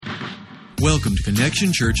Welcome to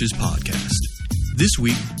Connection Church's podcast. This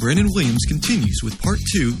week, Brandon Williams continues with part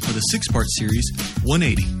 2 of the 6-part series,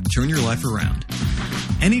 180, Turn Your Life Around.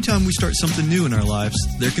 Anytime we start something new in our lives,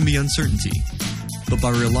 there can be uncertainty. But by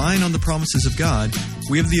relying on the promises of God,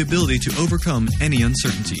 we have the ability to overcome any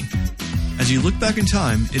uncertainty. As you look back in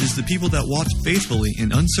time, it is the people that walked faithfully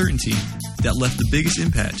in uncertainty that left the biggest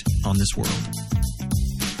impact on this world.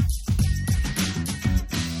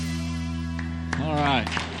 All right.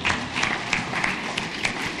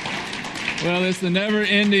 Well, it's the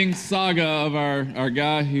never-ending saga of our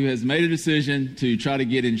guy who has made a decision to try to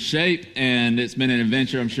get in shape, and it's been an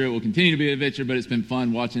adventure. I'm sure it will continue to be an adventure, but it's been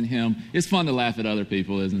fun watching him. It's fun to laugh at other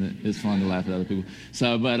people, isn't it? It's fun to laugh at other people.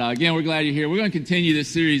 So, but again, we're glad you're here. We're going to continue this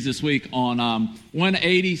series this week on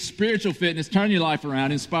 180 Spiritual Fitness, Turn Your Life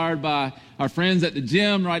Around, inspired by our friends at the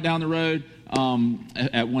gym right down the road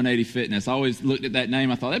at 180 Fitness. I always looked at that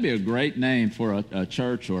name. I thought that'd be a great name for a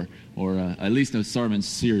church or at least a sermon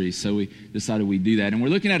series. So we decided we'd do that. And we're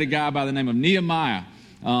looking at a guy by the name of Nehemiah.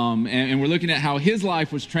 And we're looking at how his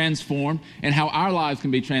life was transformed and how our lives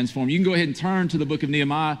can be transformed. You can go ahead and turn to the book of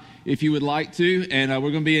Nehemiah if you would like to. And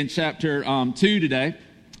we're going to be in chapter 2 today.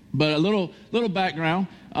 But a little background.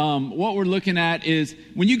 What we're looking at is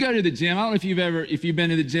when you go to the gym, I don't know if you've been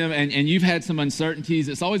to the gym and you've had some uncertainties.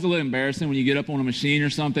 It's always a little embarrassing when you get up on a machine or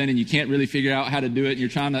something and you can't really figure out how to do it. And you're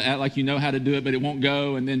trying to act like you know how to do it, but it won't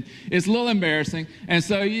go. And then it's a little embarrassing. And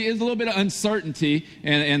so there's a little bit of uncertainty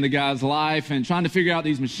in the guy's life and trying to figure out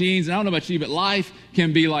these machines. And I don't know about you, but life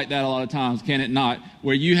can be like that a lot of times, can it not?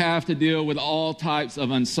 Where you have to deal with all types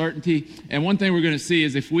of uncertainty. And one thing we're going to see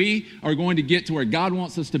is if we are going to get to where God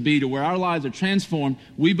wants us to be, to where our lives are transformed,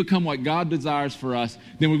 we become what God desires for us,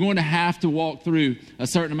 then we're going to have to walk through a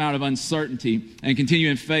certain amount of uncertainty and continue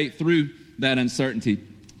in faith through that uncertainty.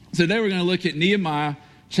 So today we're going to look at Nehemiah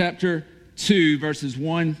chapter 2, verses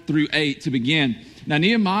 1 through 8 to begin. Now,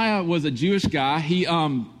 Nehemiah was a Jewish guy. He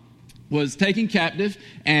was taken captive,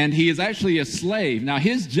 and he is actually a slave. Now,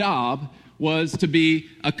 his job was to be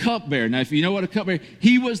a cupbearer. Now, if you know what a cupbearer,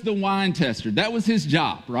 he was the wine tester. That was his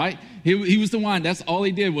job, right? He was the wine. That's all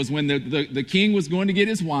he did was when the king was going to get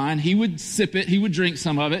his wine, he would sip it, he would drink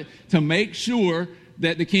some of it to make sure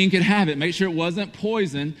that the king could have it, make sure it wasn't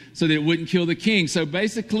poison so that it wouldn't kill the king. So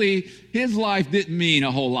basically, his life didn't mean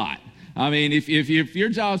a whole lot. I mean, if your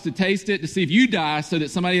job is to taste it, to see if you die so that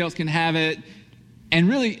somebody else can have it, and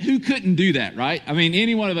really, who couldn't do that, right? I mean,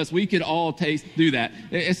 any one of us, we could all do that.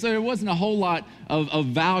 So there wasn't a whole lot of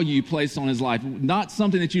value placed on his life. Not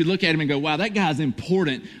something that you look at him and go, wow, that guy's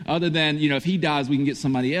important, other than, if he dies, we can get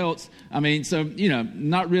somebody else. I mean, so,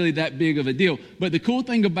 not really that big of a deal. But the cool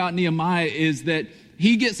thing about Nehemiah is that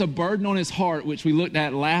he gets a burden on his heart, which we looked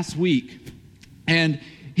at last week, and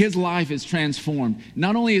his life is transformed.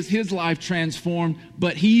 Not only is his life transformed,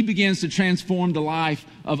 but he begins to transform the life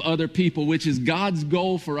of other people, which is God's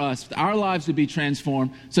goal for us, our lives to be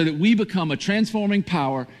transformed so that we become a transforming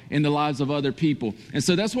power in the lives of other people. And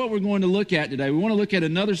so that's what we're going to look at today. We want to look at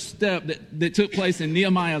another step that took place in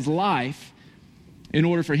Nehemiah's life in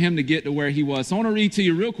order for him to get to where he was. So I want to read to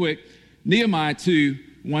you real quick, Nehemiah 2,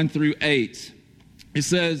 1 through 8. It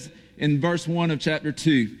says in verse 1 of chapter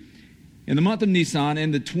 2, in the month of Nisan,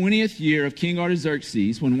 in the 20th year of King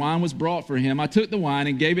Artaxerxes, when wine was brought for him, I took the wine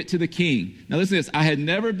and gave it to the king. Now listen to this. I had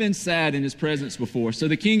never been sad in his presence before. So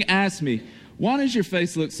the king asked me, why does your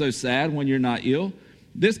face look so sad when you're not ill?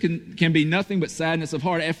 This can be nothing but sadness of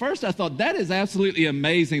heart. At first I thought that is absolutely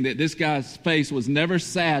amazing that this guy's face was never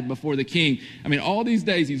sad before the king. I mean, all these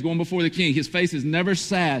days he's going before the king. His face is never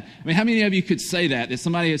sad. I mean, how many of you could say that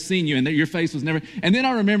somebody has seen you and that your face was never... And then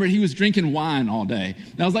I remembered he was drinking wine all day.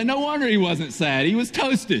 And I was like, no wonder he wasn't sad. He was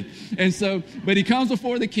toasted. And so, but he comes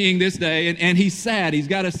before the king this day and he's sad. He's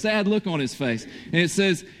got a sad look on his face. And it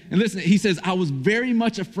says, and listen, he says, I was very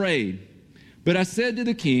much afraid. But I said to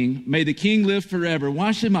the king, may the king live forever.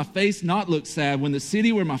 Why should my face not look sad when the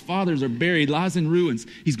city where my fathers are buried lies in ruins?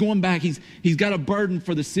 He's going back. He's got a burden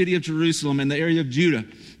for the city of Jerusalem and the area of Judah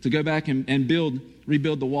to go back and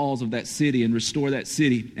rebuild the walls of that city and restore that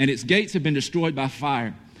city. And its gates have been destroyed by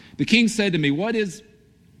fire. The king said to me, what is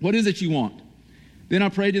it you want? Then I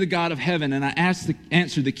prayed to the God of heaven and I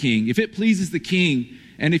answered the king, if it pleases the king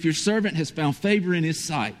and if your servant has found favor in his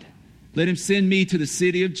sight, let him send me to the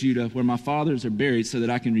city of Judah where my fathers are buried so that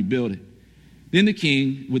I can rebuild it. Then the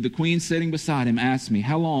king, with the queen sitting beside him, asked me,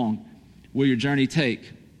 how long will your journey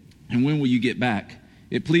take? And when will you get back?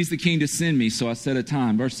 It pleased the king to send me, so I set a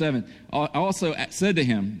time. Verse 7, I also said to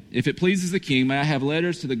him, if it pleases the king, may I have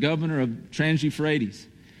letters to the governor of Trans-Euphrates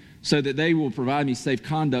so that they will provide me safe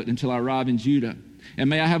conduct until I arrive in Judah. And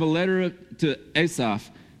may I have a letter to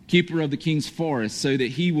Asaph, keeper of the king's forest, so that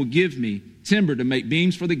he will give me timber to make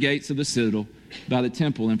beams for the gates of the citadel by the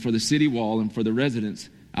temple and for the city wall and for the residence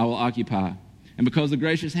I will occupy. And because the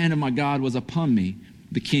gracious hand of my God was upon me,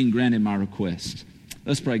 the king granted my request.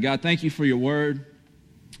 Let's pray. God, thank you for your word.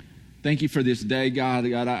 Thank you for this day, God.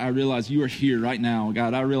 God, I realize you are here right now.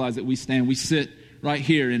 God, I realize that we sit right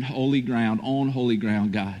here in holy ground, on holy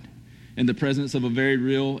ground, God, in the presence of a very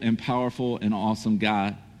real and powerful and awesome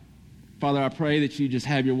God. Father, I pray that you just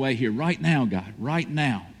have your way here right now, God, right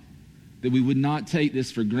now, that we would not take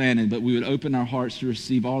this for granted, but we would open our hearts to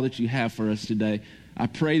receive all that you have for us today. I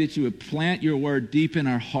pray that you would plant your word deep in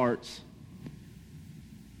our hearts,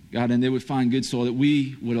 God, and they would find good soil, that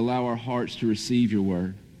we would allow our hearts to receive your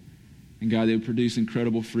word. And God, they would produce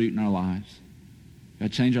incredible fruit in our lives.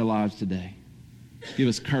 God, change our lives today. Give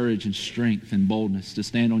us courage and strength and boldness to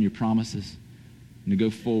stand on your promises and to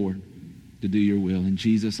go forward to do your will. In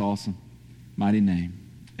Jesus' awesome, mighty name,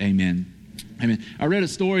 amen. Amen. I read a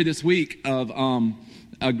story this week of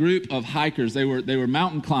a group of hikers. They were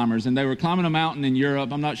mountain climbers, and they were climbing a mountain in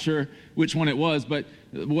Europe. I'm not sure which one it was, but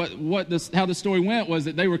how the story went was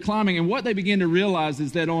that they were climbing, and what they began to realize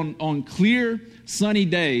is that on clear, sunny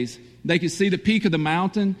days, they could see the peak of the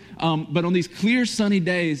mountain, but on these clear, sunny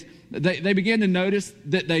days, they began to notice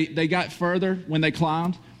that they got further when they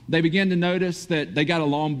climbed. They began to notice that they got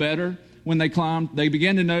along better when they climbed. They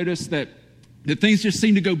began to notice that things just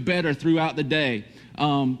seemed to go better throughout the day.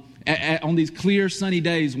 On these clear, sunny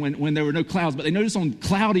days when there were no clouds. But they noticed on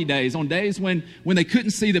cloudy days, on days when they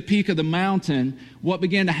couldn't see the peak of the mountain, what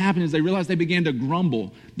began to happen is they realized they began to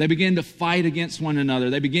grumble. They began to fight against one another.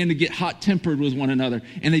 They began to get hot-tempered with one another.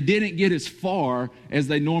 And they didn't get as far as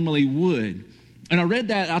they normally would. And I read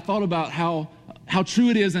that, I thought about how true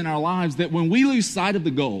it is in our lives that when we lose sight of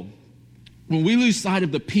the goal, when we lose sight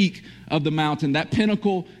of the peak of the mountain, that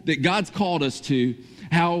pinnacle that God's called us to,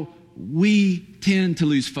 how we tend to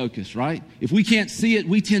lose focus, right? If we can't see it,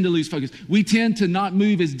 we tend to lose focus. We tend to not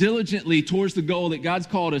move as diligently towards the goal that God's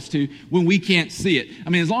called us to when we can't see it. I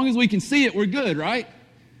mean, as long as we can see it, we're good, right?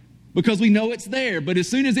 Because we know it's there. But as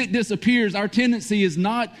soon as it disappears, our tendency is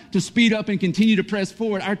not to speed up and continue to press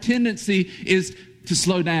forward. Our tendency is to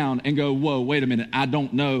slow down and go, whoa, wait a minute, I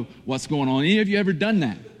don't know what's going on. Any of you ever done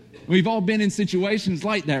that? We've all been in situations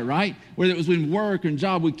like that, right? Whether it was in work or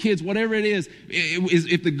job with kids, whatever it is,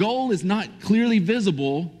 if the goal is not clearly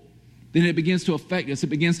visible, then it begins to affect us. It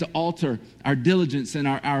begins to alter our diligence and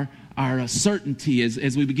our certainty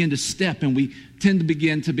as we begin to step, and we tend to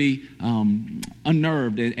begin to be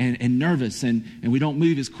unnerved and nervous, and we don't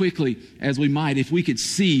move as quickly as we might if we could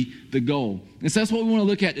see the goal. And so that's what we want to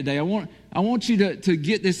look at today. I want you to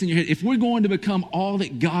get this in your head. If we're going to become all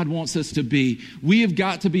that God wants us to be, we have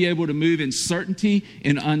got to be able to move in certainty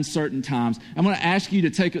in uncertain times. I'm going to ask you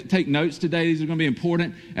to take notes today. These are going to be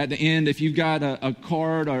important at the end. If you've got a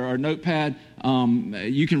card or a notepad,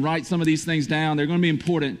 you can write some of these things down. They're going to be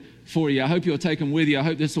important for you. I hope you'll take them with you. I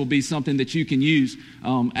hope this will be something that you can use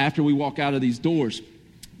after we walk out of these doors.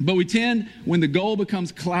 But we tend, when the goal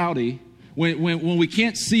becomes cloudy, when we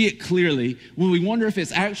can't see it clearly, when we wonder if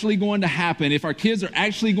it's actually going to happen, if our kids are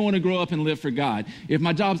actually going to grow up and live for God, if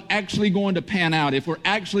my job's actually going to pan out, if we're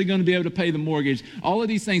actually going to be able to pay the mortgage, all of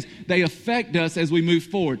these things, they affect us as we move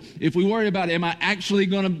forward. If we worry about, am I actually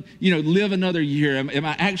going to live another year? Am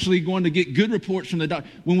I actually going to get good reports from the doctor?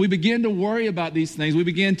 When we begin to worry about these things, we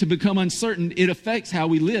begin to become uncertain. It affects how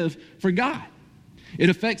we live for God. It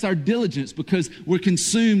affects our diligence because we're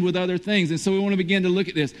consumed with other things. And so we want to begin to look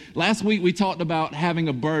at this. Last week we talked about having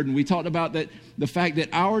a burden. We talked about the fact that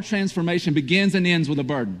our transformation begins and ends with a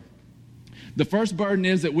burden. The first burden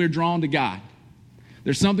is that we're drawn to God.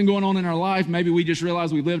 There's something going on in our life. Maybe we just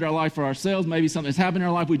realize we've lived our life for ourselves. Maybe something's happened in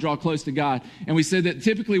our life. We draw close to God. And we said that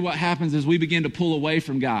typically what happens is we begin to pull away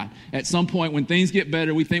from God. At some point when things get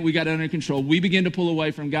better, we think we got it under control. We begin to pull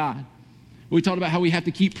away from God. We talked about how we have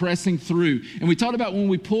to keep pressing through. And we talked about when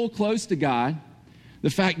we pull close to God, the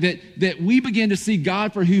fact that we begin to see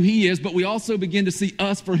God for who He is, but we also begin to see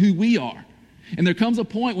us for who we are. And there comes a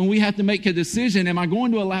point when we have to make a decision. Am I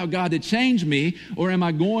going to allow God to change me, or am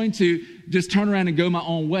I going to just turn around and go my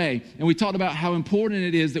own way? And we talked about how important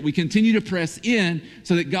it is that we continue to press in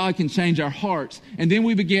so that God can change our hearts. And then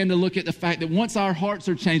we began to look at the fact that once our hearts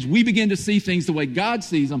are changed, we begin to see things the way God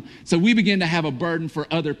sees them. So we begin to have a burden for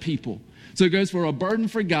other people. So it goes for a burden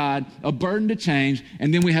for God, a burden to change,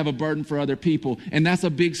 and then we have a burden for other people. And that's a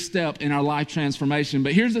big step in our life transformation.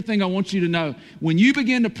 But here's the thing I want you to know. When you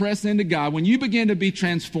begin to press into God, when you begin to be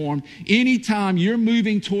transformed, anytime you're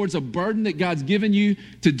moving towards a burden that God's given you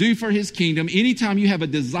to do for His kingdom, anytime you have a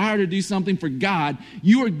desire to do something for God,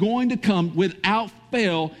 you are going to come without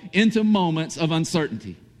fail into moments of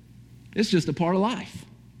uncertainty. It's just a part of life.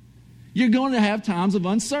 You're going to have times of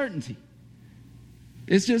uncertainty.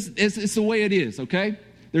 It's the way it is, okay?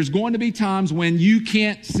 There's going to be times when you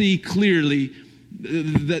can't see clearly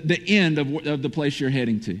the end of the place you're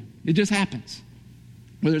heading to. It just happens.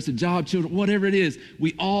 Whether it's a job, children, whatever it is,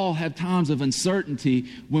 we all have times of uncertainty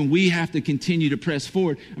when we have to continue to press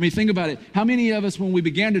forward. I mean, think about it. How many of us, when we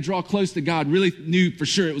began to draw close to God, really knew for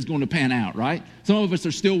sure it was going to pan out, right? Some of us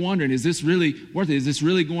are still wondering, is this really worth it? Is this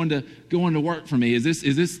really going to work for me? Is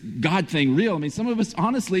this God thing real? I mean, some of us,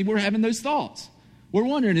 honestly, we're having those thoughts. We're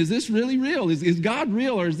wondering, is this really real? Is God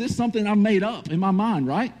real, or is this something I've made up in my mind,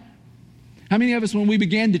 right? How many of us, when we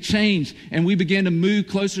began to change and we began to move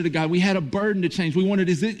closer to God, we had a burden to change. We wondered,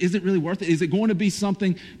 is it really worth it? Is it going to be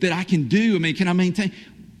something that I can do? I mean, can I maintain?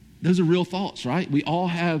 Those are real thoughts, right? We all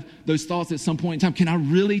have those thoughts at some point in time. Can I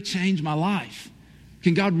really change my life?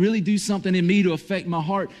 Can God really do something in me to affect my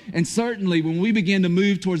heart? And certainly when we begin to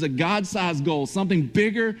move towards a God-sized goal, something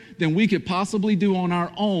bigger than we could possibly do on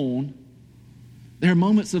our own, there are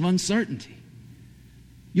moments of uncertainty.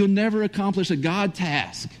 You'll never accomplish a God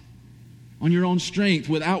task on your own strength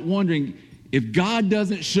without wondering, if God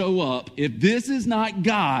doesn't show up, if this is not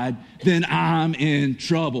God, then I'm in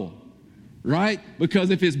trouble, right? Because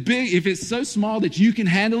if it's big, if it's so small that you can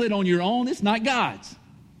handle it on your own, it's not God's.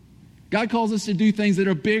 God calls us to do things that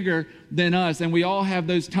are bigger than us, and we all have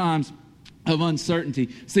those times of uncertainty.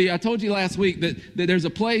 See, I told you last week that there's a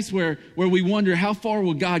place where we wonder, how far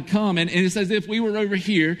will God come? And it's as if we were over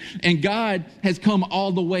here and God has come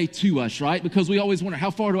all the way to us, right? Because we always wonder, how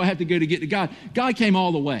far do I have to go to get to God? God came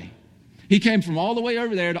all the way. He came from all the way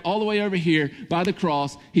over there to all the way over here by the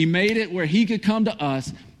cross. He made it where he could come to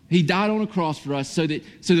us. He died on a cross for us so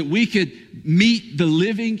that we could meet the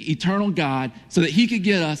living, eternal God, so that he could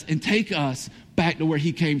get us and take us back to where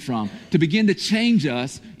he came from, to begin to change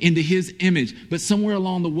us into his image. But somewhere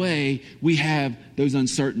along the way, we have those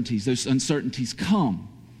uncertainties. Those uncertainties come.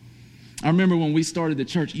 I remember when we started the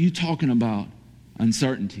church, you talking about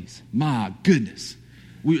uncertainties. My goodness.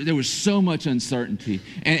 There was so much uncertainty.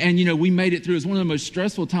 And you know, we made it through. It was one of the most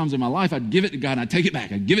stressful times of my life. I'd give it to God and I'd take it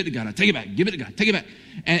back. I'd give it to God, I'd take it back, give it to God, take it back.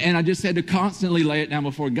 And I just had to constantly lay it down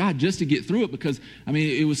before God just to get through it, because, I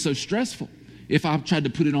mean, it was so stressful. If I tried to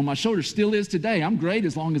put it on my shoulders, still is today. I'm great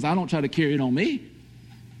as long as I don't try to carry it on me.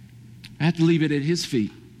 I have to leave it at his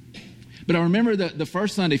feet. But I remember the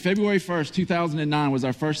first Sunday, February 1st, 2009, was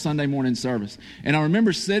our first Sunday morning service. And I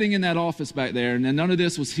remember sitting in that office back there, and none of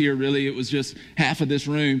this was here really. It was just half of this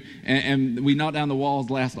room, and we knocked down the walls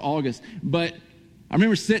last August. But I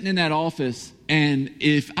remember sitting in that office, and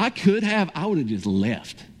if I could have, I would have just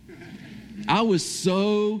left. I was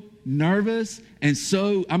so nervous and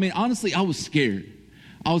so, I mean, honestly, I was scared.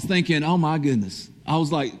 I was thinking, oh my goodness. I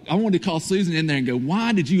was like, I wanted to call Susan in there and go,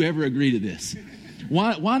 why did you ever agree to this?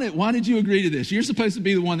 Why did you agree to this? You're supposed to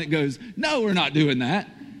be the one that goes, no, we're not doing that.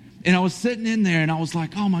 And I was sitting in there and I was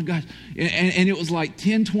like, oh my gosh. And it was like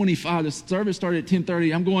 10:25. The service started at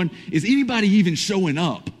 10:30. I'm going, is anybody even showing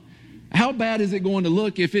up? How bad is it going to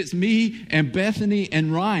look if it's me and Bethany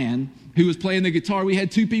and Ryan who was playing the guitar? We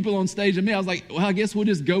had 2 people on stage and me. I was like, well, I guess we'll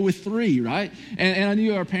just go with 3, right? And I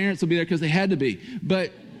knew our parents would be there because they had to be.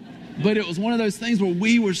 But it was one of those things where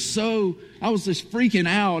I was just freaking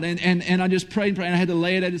out, and I just prayed, and I had to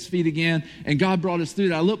lay it at his feet again, and God brought us through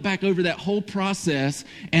it. I look back over that whole process,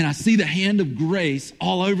 and I see the hand of grace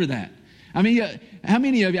all over that. I mean, how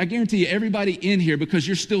many of you, I guarantee you, everybody in here, because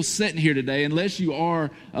you're still sitting here today, unless you are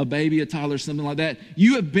a baby, a toddler, something like that,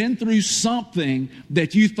 you have been through something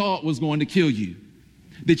that you thought was going to kill you,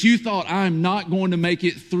 that you thought, I'm not going to make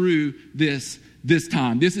it through this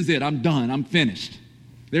time. This is it. I'm done. I'm finished.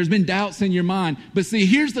 There's been doubts in your mind. But see,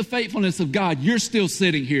 here's the faithfulness of God. You're still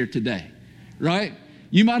sitting here today, right?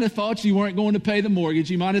 You might have thought you weren't going to pay the mortgage.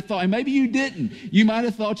 You might have thought, and maybe you didn't. You might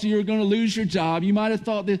have thought you were going to lose your job. You might have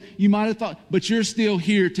thought but you're still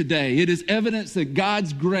here today. It is evidence that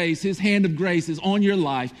God's grace, his hand of grace is on your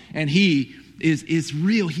life, and he is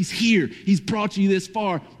real. He's here. He's brought you this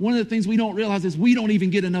far. One of the things we don't realize is we don't even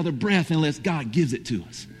get another breath unless God gives it to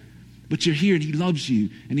us. But you're here and he loves you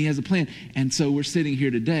and he has a plan. And so we're sitting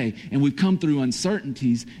here today and we've come through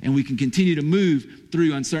uncertainties and we can continue to move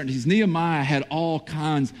through uncertainties. Nehemiah had all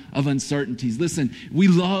kinds of uncertainties. Listen, we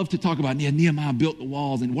love to talk about Nehemiah built the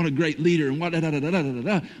walls and what a great leader and what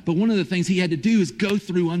da-da-da-da-da-da-da. But one of the things he had to do is go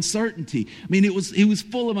through uncertainty. I mean, it was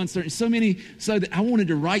full of uncertainty. So that I wanted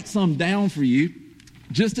to write some down for you,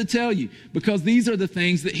 just to tell you, because these are the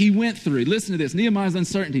things that he went through. Listen to this, Nehemiah's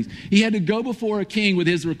uncertainties. He had to go before a king with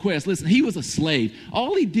his request. Listen, he was a slave.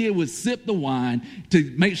 All he did was sip the wine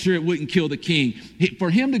to make sure it wouldn't kill the king. For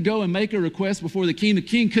him to go and make a request before the king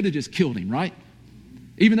could have just killed him, right?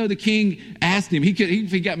 Even though the king asked him, he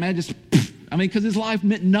got mad, because his life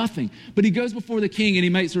meant nothing. But he goes before the king and he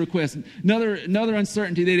makes a request. Another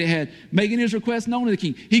uncertainty that he had, making his request known to the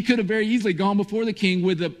king. He could have very easily gone before the king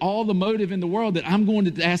with all the motive in the world that I'm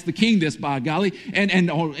going to ask the king this, by golly. And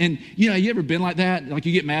you ever been like that? Like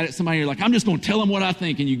you get mad at somebody, you're like, I'm just going to tell them what I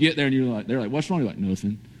think. And you get there and they're like, what's wrong? You're like,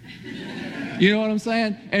 nothing. You know what I'm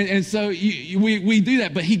saying? And so we do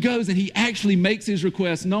that. But he goes and he actually makes his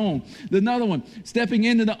request known. Another one, stepping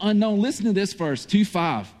into the unknown. Listen to this verse,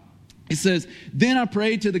 2:5. It says, then I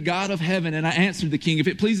prayed to the God of heaven, and I answered the king, if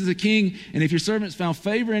it pleases the king, and if your servants found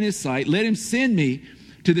favor in his sight, let him send me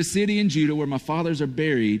to the city in Judah where my fathers are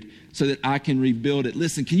buried, so that I can rebuild it.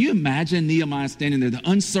 Listen, can you imagine Nehemiah standing there, the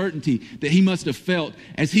uncertainty that he must have felt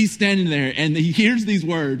as he's standing there, and he hears these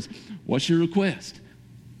words, what's your request?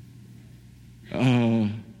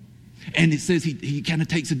 And it says he kind of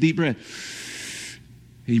takes a deep breath,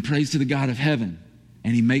 and he prays to the God of heaven.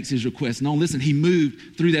 And he makes his request known. Listen, he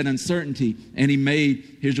moved through that uncertainty and he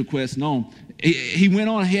made his request known. He went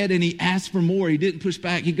on ahead and he asked for more. He didn't push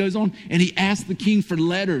back. He goes on and he asked the king for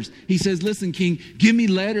letters. He says, listen, king, give me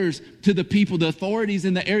letters to the people, the authorities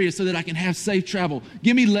in the area, so that I can have safe travel.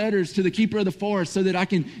 Give me letters to the keeper of the forest so that I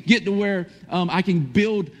can get to where I can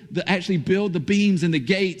actually build the beams and the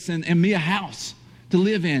gates and me a house to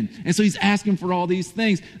live in. And so he's asking for all these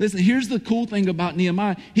things. Listen, here's the cool thing about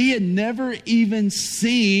Nehemiah. He had never even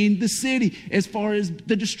seen the city as far as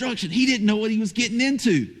the destruction. He didn't know what he was getting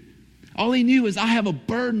into. All he knew is, I have a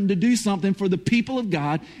burden to do something for the people of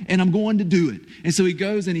God, and I'm going to do it. And so he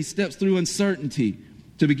goes and he steps through uncertainty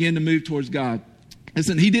to begin to move towards God.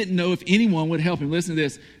 Listen, he didn't know if anyone would help him. Listen to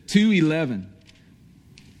this, 2:11.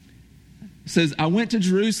 It says, I went to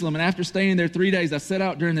Jerusalem, and after staying there 3 days, I set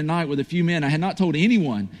out during the night with a few men. I had not told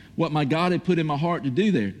anyone what my God had put in my heart to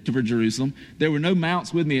do there for Jerusalem. There were no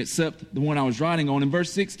mounts with me except the one I was riding on. In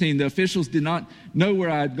verse 16, the officials did not know where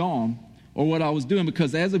I had gone or what I was doing,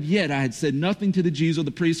 because as of yet I had said nothing to the Jews or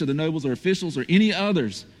the priests or the nobles or officials or any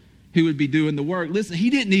others who would be doing the work. Listen, he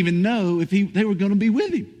didn't even know if they were going to be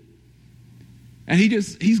with him. And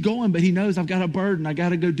he's going, but he knows, I've got a burden. I got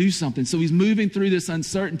to go do something. So he's moving through this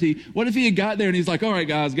uncertainty. What if he had got there and he's like, all right,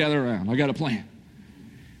 guys, gather around. I got a plan.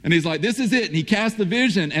 And he's like, this is it. And he casts the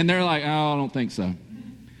vision and they're like, oh, I don't think so.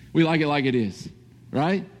 We like it is,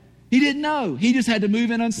 right? He didn't know. He just had to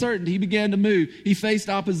move in uncertainty. He began to move. He faced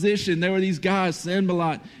opposition. There were these guys,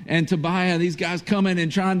 Sanballat and Tobiah, these guys coming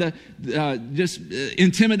and trying to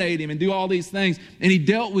intimidate him and do all these things. And he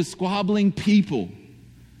dealt with squabbling people,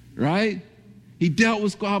 right? He dealt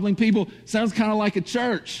with squabbling people. Sounds kind of like a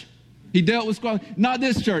church. He dealt with squabbling. Not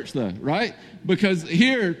this church, though, right? Because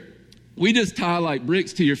here, we just tie like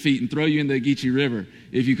bricks to your feet and throw you in the Geechee River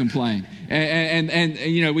if you complain.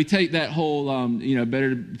 And we take that whole,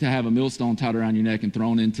 better to have a millstone tied around your neck and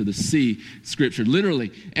thrown into the sea scripture,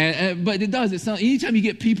 literally. But it does. Anytime you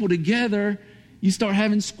get people together, you start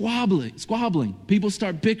having squabbling. People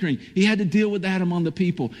start bickering. He had to deal with that among the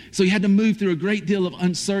people. So he had to move through a great deal of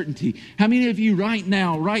uncertainty. How many of you right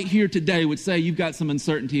now, right here today, would say you've got some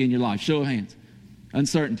uncertainty in your life? Show of hands.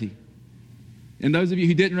 Uncertainty. And those of you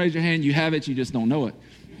who didn't raise your hand, you have it, you just don't know it.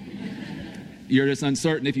 You're just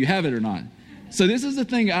uncertain if you have it or not. So this is the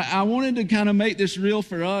thing. I wanted to kind of make this real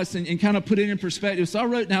for us and kind of put it in perspective. So I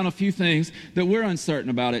wrote down a few things that we're uncertain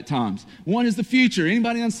about at times. One is the future.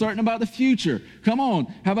 Anybody uncertain about the future? Come on.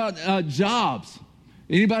 How about jobs?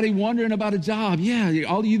 Anybody wondering about a job? Yeah,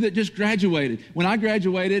 all of you that just graduated. When I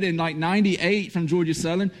graduated in like 98 from Georgia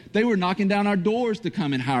Southern, they were knocking down our doors to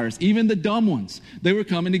come and hire us. Even the dumb ones. They were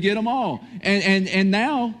coming to get them all. And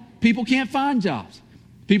now people can't find jobs.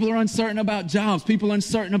 People are uncertain about jobs. People are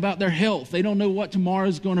uncertain about their health. They don't know what tomorrow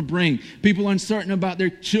is going to bring. People are uncertain about their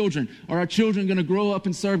children. Are our children going to grow up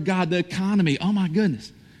and serve God? The economy. Oh my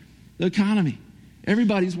goodness. The economy.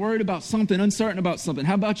 Everybody's worried about something, uncertain about something.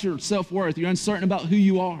 How about your self-worth? You're uncertain about who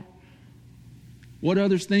you are. What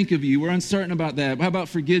others think of you. We're uncertain about that. How about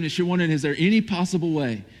forgiveness? You're wondering, is there any possible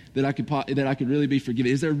way that I could really be forgiven?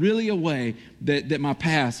 Is there really a way that my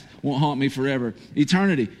past won't haunt me forever?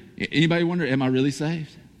 Eternity. Anybody wonder, am I really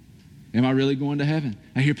saved? Am I really going to heaven?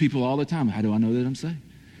 I hear people all the time, how do I know that I'm saved?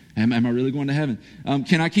 Am I really going to heaven?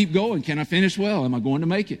 Can I keep going? Can I finish well? Am I going to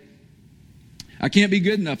make it? I can't be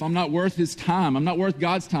good enough. I'm not worth his time. I'm not worth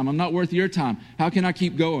God's time. I'm not worth your time. How can I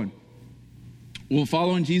keep going? Will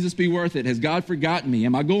following Jesus be worth it? Has God forgotten me?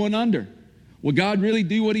 Am I going under? Will God really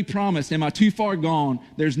do what he promised? Am I too far gone?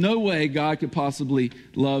 There's no way God could possibly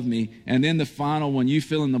love me. And then the final one, you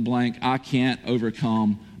fill in the blank, I can't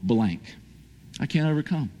overcome blank. I can't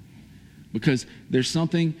overcome. Because there's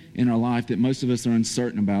something in our life that most of us are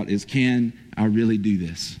uncertain about is, can I really do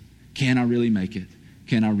this? Can I really make it?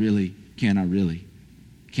 Can I really? Can I really?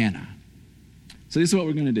 Can I? So this is what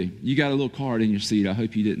we're going to do. You got a little card in your seat. I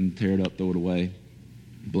hope you didn't tear it up, throw it away,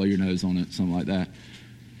 blow your nose on it, something like that.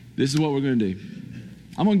 This is what we're going to do.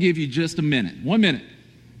 I'm going to give you just a minute, 1 minute.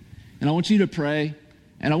 And I want you to pray.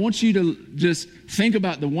 And I want you to just think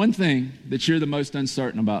about the one thing that you're the most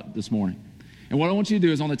uncertain about this morning. And what I want you to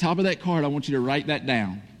do is on the top of that card, I want you to write that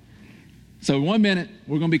down. So 1 minute,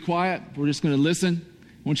 we're going to be quiet. We're just going to listen.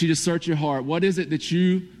 I want you to search your heart. What is it that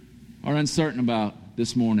you are uncertain about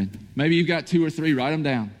this morning? Maybe you've got 2 or 3. Write them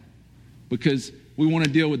down because we want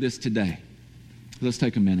to deal with this today. Let's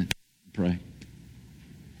take a minute and pray.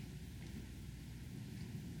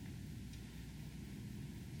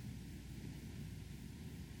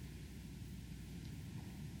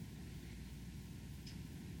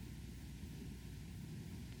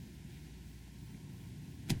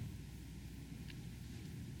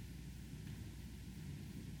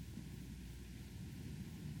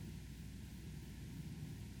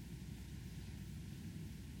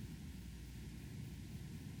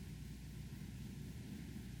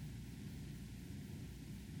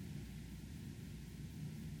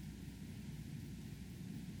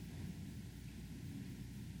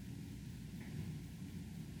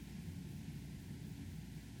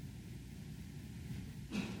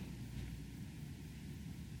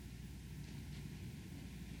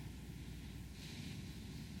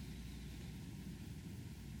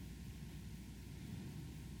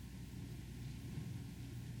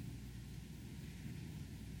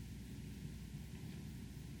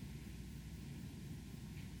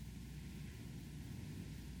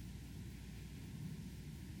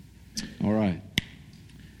 All right.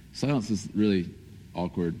 Silence is really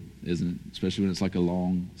awkward, isn't it? Especially when it's like a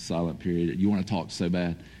long, silent period. You want to talk so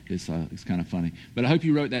bad. It's kind of funny. But I hope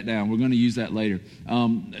you wrote that down. We're going to use that later.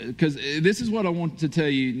 Because this is what I want to tell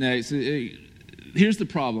you next. Here's the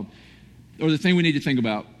problem, or the thing we need to think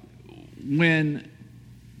about. When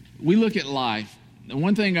we look at life, the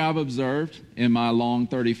one thing I've observed in my long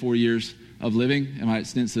 34 years of living and my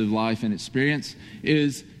extensive life and experience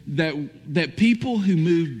is that people who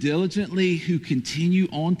move diligently, who continue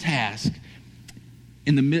on task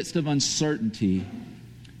in the midst of uncertainty,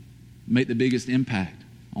 make the biggest impact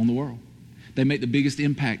on the world. They make the biggest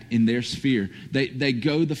impact in their sphere. They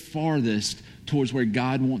go the farthest towards where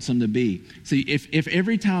God wants them to be. See, if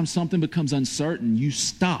every time something becomes uncertain, you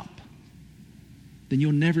stop, then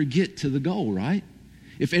you'll never get to the goal, right?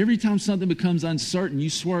 If every time something becomes uncertain,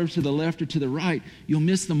 you swerve to the left or to the right, you'll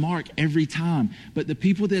miss the mark every time. But the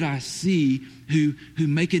people that I see who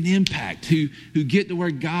make an impact, who get to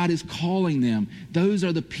where God is calling them, those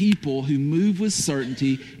are the people who move with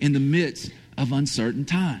certainty in the midst of uncertain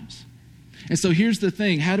times. And so here's the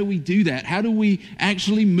thing. How do we do that? How do we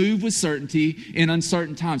actually move with certainty in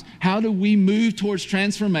uncertain times? How do we move towards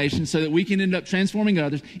transformation so that we can end up transforming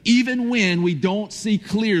others even when we don't see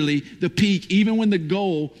clearly the peak, even when the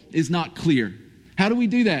goal is not clear? How do we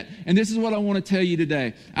do that? And this is what I want to tell you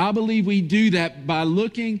today. I believe we do that by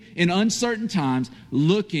looking in uncertain times,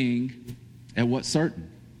 looking at what's certain.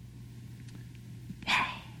 Wow.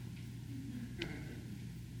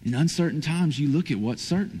 In uncertain times, you look at what's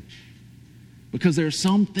certain. Because there are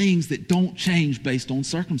some things that don't change based on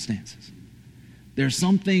circumstances. There are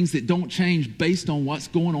some things that don't change based on what's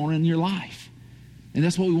going on in your life. And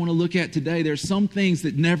that's what we want to look at today. There are some things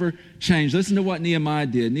that never change. Listen to what Nehemiah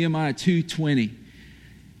did. Nehemiah 2:20.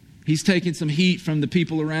 He's taking some heat from the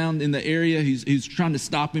people around in the area who's trying to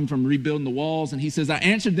stop him from rebuilding the walls. And he says, I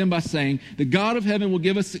answered them by saying, the God of heaven will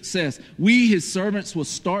give us success. We, his servants, will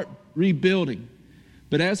start rebuilding.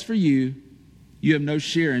 But as for you, you have no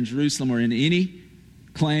share in Jerusalem or in any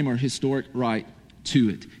claim or historic right to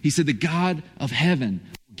it. He said, the God of heaven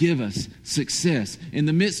will give us success. In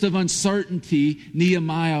the midst of uncertainty,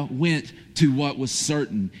 Nehemiah went to what was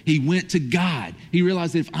certain. He went to God. He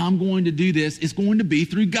realized that if I'm going to do this, it's going to be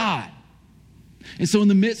through God. And so in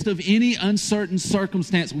the midst of any uncertain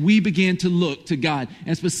circumstance, we begin to look to God.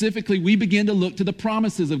 And specifically, we begin to look to the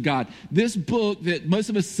promises of God. This book that most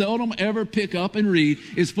of us seldom ever pick up and read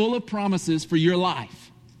is full of promises for your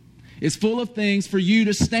life. It's full of things for you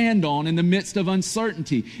to stand on in the midst of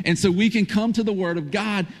uncertainty. And so we can come to the Word of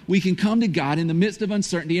God. We can come to God in the midst of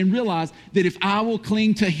uncertainty and realize that if I will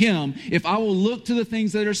cling to Him, if I will look to the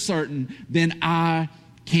things that are certain, then I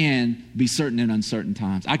can be certain in uncertain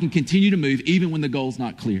times. I can continue to move even when the goal's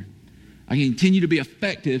not clear. I can continue to be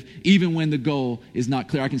effective even when the goal is not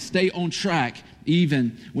clear. I can stay on track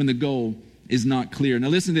even when the goal is not clear. Now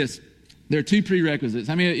listen to this. There are two prerequisites.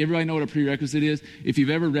 I mean, everybody know what a prerequisite is? If you've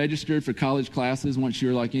ever registered for college classes once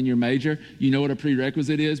you're like in your major, you know what a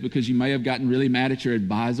prerequisite is because you may have gotten really mad at your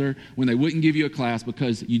advisor when they wouldn't give you a class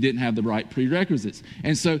because you didn't have the right prerequisites.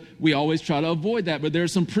 And so we always try to avoid that. But there are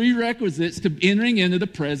some prerequisites to entering into the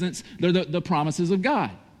presence, the promises of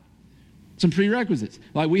God. Some prerequisites.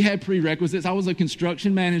 Like we had prerequisites. I was a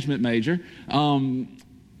construction management major.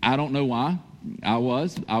 I don't know why. I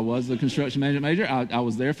was a construction management major. I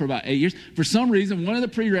was there for about 8 years. For some reason, one of the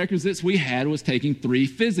prerequisites we had was taking 3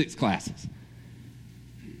 physics classes.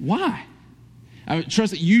 Why? I mean,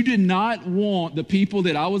 trust me, you did not want the people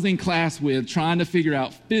that I was in class with trying to figure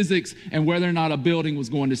out physics and whether or not a building was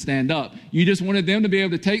going to stand up. You just wanted them to be able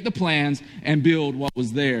to take the plans and build what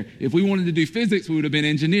was there. If we wanted to do physics, we would have been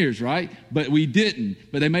engineers, right? But we didn't.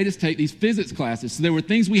 But they made us take these physics classes. So there were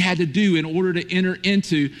things we had to do in order to enter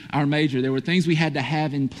into our major. There were things we had to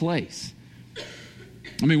have in place.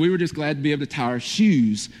 I mean, we were just glad to be able to tie our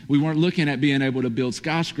shoes. We weren't looking at being able to build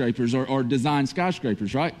skyscrapers or design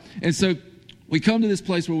skyscrapers, right? And so we come to this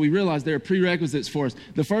place where we realize there are prerequisites for us.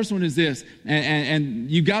 The first one is this, and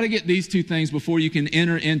you've got to get these two things before you can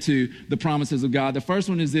enter into the promises of God. The first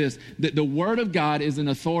one is this, that the Word of God is an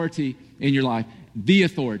authority in your life, the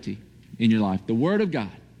authority in your life. The Word of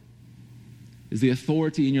God is the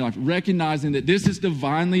authority in your life, recognizing that this is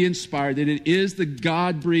divinely inspired, that it is the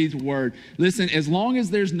God-breathed Word. Listen, as long as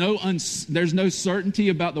there's no certainty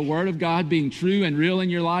about the Word of God being true and real in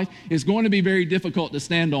your life, it's going to be very difficult to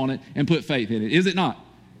stand on it and put faith in it, is it not?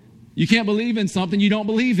 You can't believe in something you don't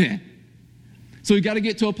believe in. So we've got to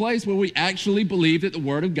get to a place where we actually believe that the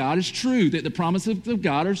Word of God is true, that the promises of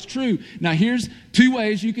God are true. Now, here's 2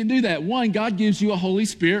 ways you can do that. One, God gives you a Holy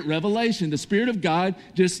Spirit revelation. The Spirit of God,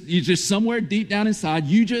 just somewhere deep down inside,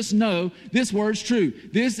 you just know this Word's true.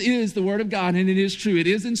 This is the Word of God, and it is true. It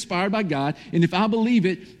is inspired by God, and if I believe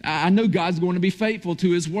it, I know God's going to be faithful to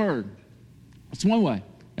His Word. That's one way.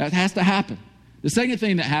 That has to happen. The second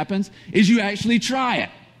thing that happens is you actually try it.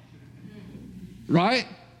 Right?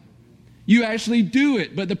 You actually do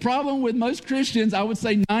it. But the problem with most Christians, I would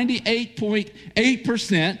say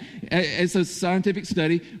 98.8%, it's a scientific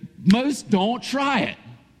study, most don't try it.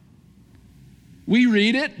 We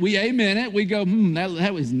read it, we amen it, we go,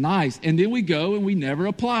 that was nice. And then we go and we never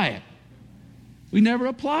apply it. We never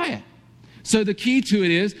apply it. So the key to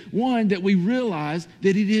it is, 1, that we realize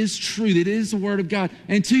that it is true, that it is the Word of God.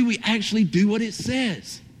 And 2, we actually do what it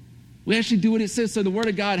says. We actually do what it says. So the Word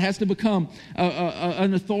of God has to become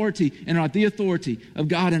an authority and the authority of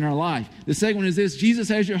God in our life. The second one is this: Jesus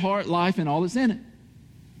has your heart, life, and all that's in it.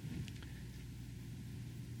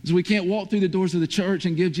 So we can't walk through the doors of the church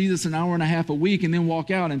and give Jesus an hour and a half a week and then walk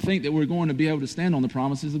out and think that we're going to be able to stand on the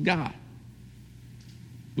promises of God.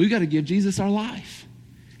 We've got to give Jesus our life.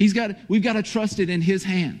 We've got to trust it in His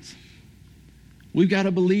hands. We've got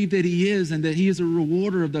to believe that He is, and that He is a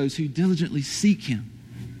rewarder of those who diligently seek Him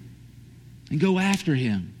and go after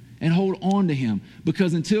Him and hold on to Him.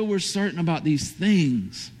 Because until we're certain about these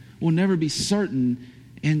things, we'll never be certain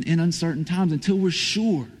in uncertain times until we're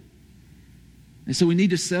sure. And so we need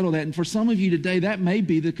to settle that. And for some of you today, that may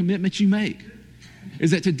be the commitment you make.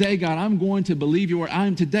 Is that today, God, I'm going to believe your word.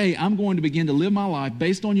 I'm going to begin to live my life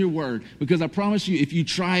based on your word. Because I promise you, if you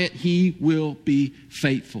try it, He will be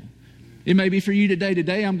faithful. It may be for you today.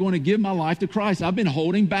 Today, I'm going to give my life to Christ. I've been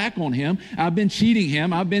holding back on Him. I've been cheating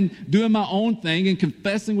Him. I've been doing my own thing and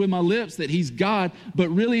confessing with my lips that He's God. But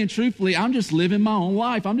really and truthfully, I'm just living my own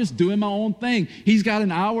life. I'm just doing my own thing. He's got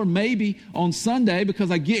an hour maybe on Sunday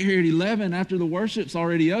because I get here at 11 after the worship's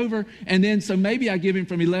already over. And then so maybe I give Him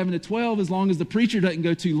from 11 to 12 as long as the preacher doesn't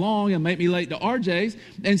go too long and make me late to RJ's.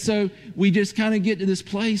 And so we just kind of get to this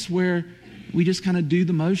place where we just kind of do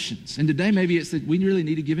the motions. And today maybe it's that we really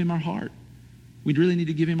need to give Him our heart. We really need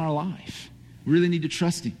to give Him our life. We really need to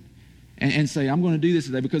trust Him and say, I'm going to do this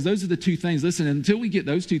today, because those are the 2 things. Listen, until we get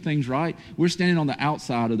those 2 things right, we're standing on the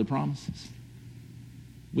outside of the promises.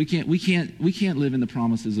 We can't live in the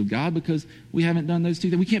promises of God because we haven't done those 2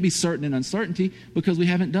 things. We can't be certain in uncertainty because we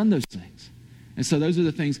haven't done those things. And so those are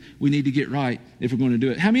the things we need to get right if we're going to do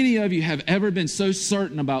it. How many of you have ever been so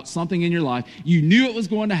certain about something in your life, you knew it was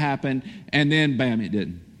going to happen, and then bam, it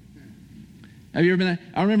didn't? Have you ever been there?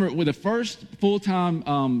 I remember with the first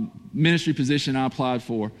full-time ministry position I applied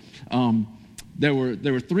for, there were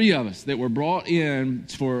 3 of us that were brought in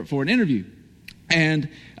for an interview. And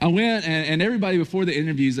I went, and everybody before the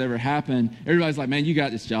interviews ever happened, everybody's like, man, you got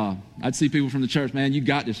this job. I'd see people from the church, man, you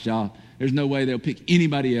got this job. There's no way they'll pick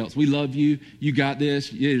anybody else. We love you. You got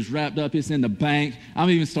this. It is wrapped up. It's in the bank.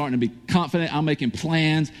 I'm even starting to be confident. I'm making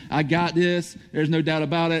plans. I got this. There's no doubt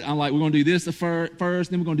about it. I'm like, we're going to do this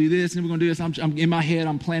first, then we're going to do this, and then we're going to do this. I'm in my head.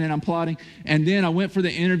 I'm planning. I'm plotting. And then I went for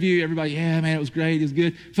the interview. Everybody, yeah, man, it was great. It was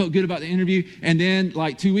good. Felt good about the interview. And then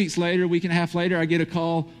like 2 weeks later, week and a half later, I get a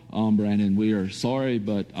call. Brandon, we are sorry,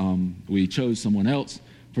 but we chose someone else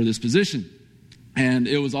for this position. And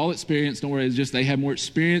it was all experience. Don't worry, it's just they had more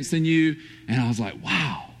experience than you. And I was like,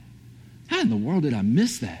 wow, how in the world did I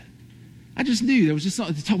miss that? I just knew there was just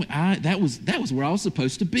something that told me that was where I was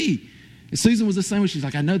supposed to be. And Susan was the same way. She's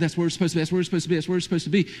like, I know that's where we're supposed to be. That's where we're supposed to be. That's where we're supposed to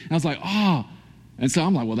be. And I was like, oh. And so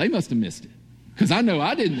I'm like, well, they must have missed it because I know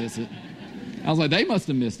I didn't miss it. I was like, they must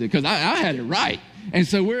have missed it because I had it right. And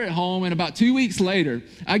so we're at home, and about 2 weeks later,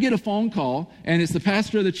 I get a phone call, and it's the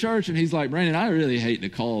pastor of the church, and he's like, Brandon, I really hate to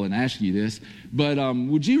call and ask you this, but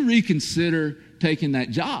would you reconsider taking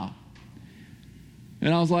that job?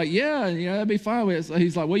 And I was like, yeah, that'd be fine.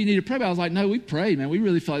 He's like, well, you need to pray about it. I was like, no, we prayed, man. We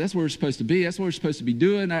really feel like that's where we're supposed to be. That's what we're supposed to be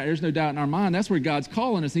doing. There's no doubt in our mind. That's where God's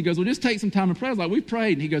calling us. And he goes, well, just take some time and pray. I was like, we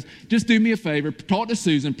prayed. And he goes, just do me a favor. Talk to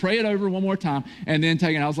Susan. Pray it over one more time. And then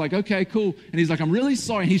take it. I was like, okay, cool. And he's like, I'm really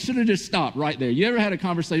sorry. And he should have just stopped right there. You ever had a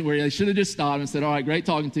conversation where they should have just stopped and said, all right, great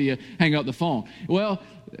talking to you. Hang up the phone. Well,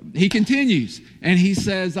 he continues, and he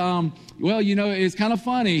says, well, it's kind of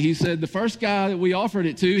funny. He said the first guy that we offered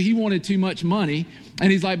it to, he wanted too much money. And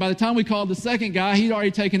he's like, by the time we called the second guy, he'd already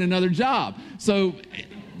taken another job. So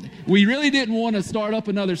we really didn't want to start up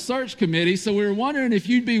another search committee. So we were wondering if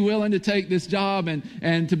you'd be willing to take this job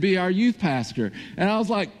and to be our youth pastor. And I was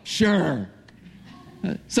like, sure.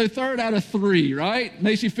 So third out of three, right?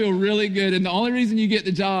 Makes you feel really good. And the only reason you get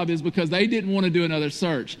the job is because they didn't want to do another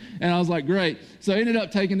search. And I was like, great. So I ended up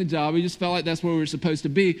taking the job. We just felt like that's where we were supposed to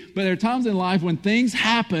be. But there are times in life when things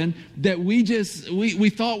happen that we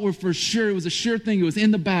thought were for sure. It was a sure thing. It was in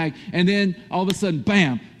the bag. And then all of a sudden,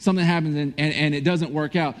 bam, something happens and it doesn't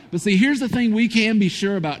work out. But see, here's the thing we can be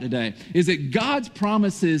sure about today is that God's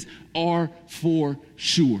promises are for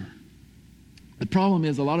sure. The problem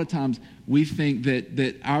is a lot of times we think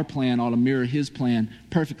that our plan ought to mirror his plan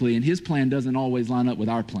perfectly, and his plan doesn't always line up with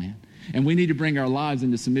our plan. And we need to bring our lives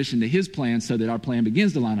into submission to his plan so that our plan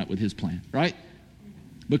begins to line up with his plan, right?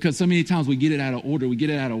 Because so many times we get it out of order, we get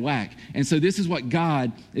it out of whack. And so this is what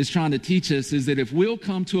God is trying to teach us, is that if we'll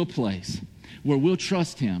come to a place where we'll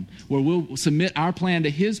trust him, where we'll submit our plan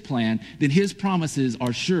to his plan, then his promises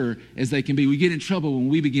are sure as they can be. We get in trouble when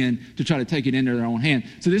we begin to try to take it into our own hand.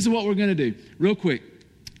 So this is what we're going to do real quick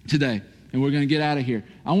today, and we're going to get out of here.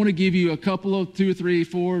 I want to give you a couple of 2 or 3,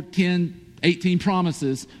 4, 10, 18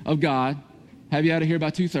 promises of God, have you out of here by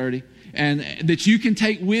 2:30, and that you can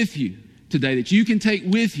take with you today, that you can take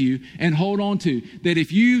with you and hold on to, that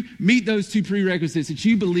if you meet those two prerequisites, that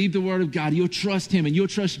you believe the word of God, you'll trust him and you'll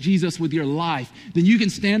trust Jesus with your life, then you can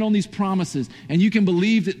stand on these promises and you can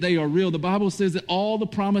believe that they are real. The Bible says that all the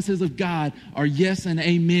promises of God are yes and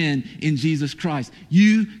amen in Jesus Christ.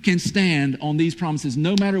 You can stand on these promises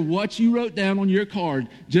no matter what you wrote down on your card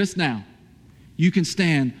just now. You can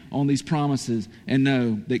stand on these promises and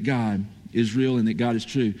know that God is real and that God is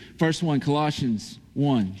true. First one, Colossians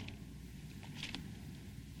 1.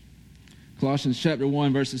 Colossians chapter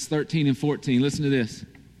 1, verses 13 and 14. Listen to this.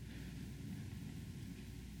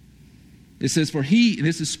 It says, for he, and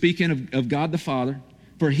this is speaking of God the Father,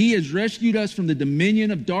 for he has rescued us from the dominion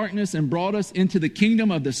of darkness and brought us into the kingdom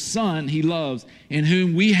of the Son he loves, in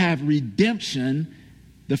whom we have redemption,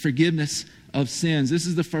 the forgiveness of sins. This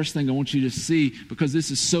is the first thing I want you to see because this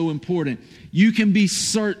is so important. You can be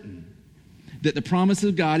certain that the promise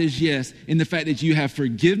of God is yes in the fact that you have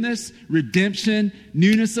forgiveness, redemption,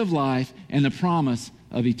 newness of life, and the promise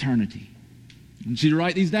of eternity. I want you to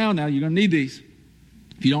write these down now. You're going to need these.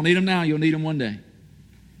 If you don't need them now, you'll need them one day.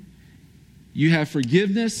 You have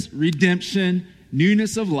forgiveness, redemption,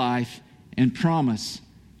 newness of life, and promise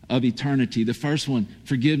of eternity. The first one,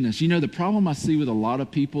 forgiveness. You know, the problem I see with a lot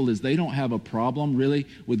of people is they don't have a problem really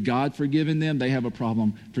with God forgiving them. They have a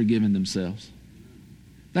problem forgiving themselves.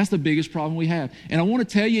 That's the biggest problem we have. And I want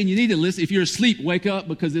to tell you, and you need to listen. If you're asleep, wake up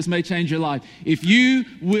because this may change your life. If you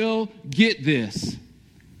will get this,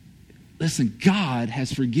 listen, God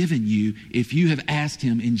has forgiven you if you have asked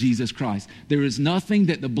him in Jesus Christ. There is nothing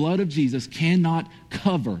that the blood of Jesus cannot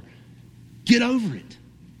cover. Get over it.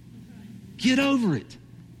 Get over it.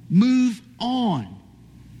 Move on.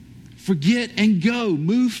 Forget and go.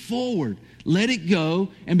 Move forward. Let it go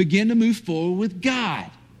and begin to move forward with God.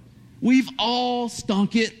 We've all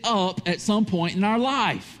stunk it up at some point in our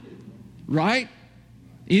life, right?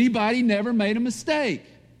 Anybody never made a mistake?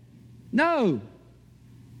 No.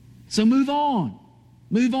 So move on.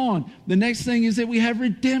 Move on. The next thing is that we have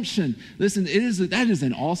redemption. Listen, that is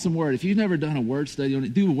an awesome word. If you've never done a word study on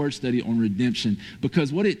it, do a word study on redemption,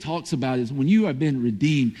 because what it talks about is when you have been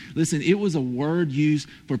redeemed. Listen, it was a word used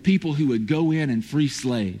for people who would go in and free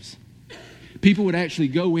slaves. People would actually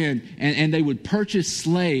go in and they would purchase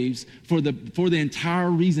slaves for the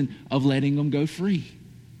entire reason of letting them go free.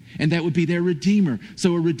 And that would be their redeemer.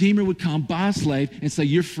 So a redeemer would come, buy a slave, and say,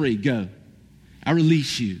 you're free, go. I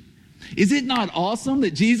release you. Is it not awesome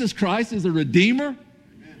that Jesus Christ is a redeemer? Amen.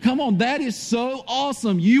 Come on, that is so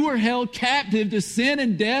awesome. You were held captive to sin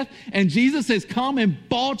and death, and Jesus has come and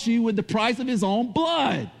bought you with the price of his own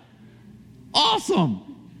blood.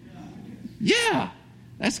 Awesome. Yeah,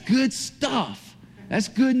 that's good stuff. That's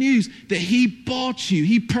good news that he bought you.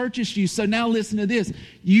 He purchased you. So now listen to this.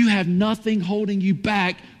 You have nothing holding you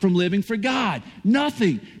back from living for God.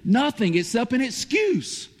 Nothing except an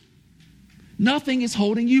excuse. Nothing is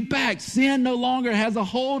holding you back. Sin no longer has a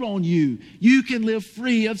hold on you. You can live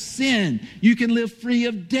free of sin. You can live free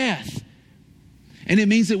of death. And it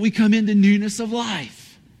means that we come into newness of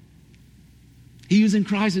life. He who's in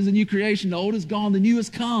Christ is a new creation. The old is gone, the new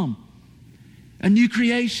has come. A new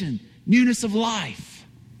creation, newness of life.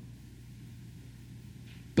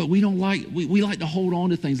 But we like to hold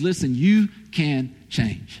on to things. Listen, you can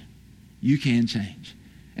change. You can change.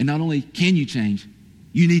 And not only can you change,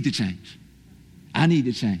 you need to change. I need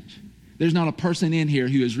to change. There's not a person in here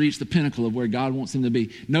who has reached the pinnacle of where God wants them to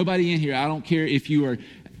be. Nobody in here, I don't care if you are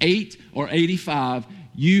 8 or 85,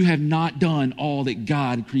 you have not done all that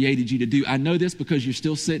God created you to do. I know this because you're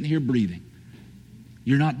still sitting here breathing.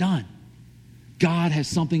 You're not done. God has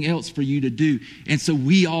something else for you to do. And so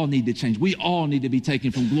we all need to change. We all need to be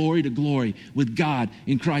taken from glory to glory with God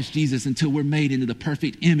in Christ Jesus until we're made into the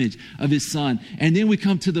perfect image of his Son. And then we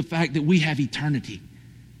come to the fact that we have eternity.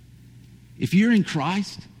 If you're in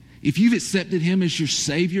Christ, if you've accepted him as your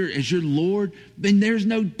Savior, as your Lord, then there's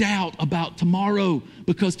no doubt about tomorrow,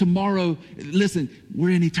 because tomorrow, listen, we're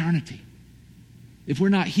in eternity. If we're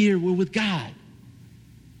not here, we're with God.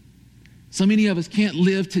 So many of us can't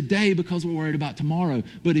live today because we're worried about tomorrow.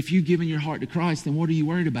 But if you've given your heart to Christ, then what are you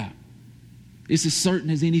worried about? It's as certain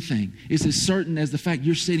as anything. It's as certain as the fact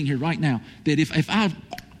you're sitting here right now, that if I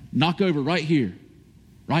knock over right here,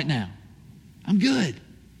 right now, I'm good.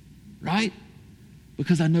 Right?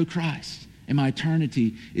 Because I know Christ and my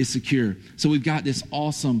eternity is secure. So we've got this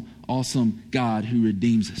awesome, awesome God who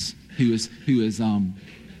redeems us, who has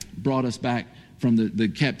brought us back from the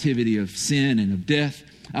captivity of sin and of death.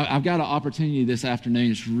 I've got an opportunity this afternoon.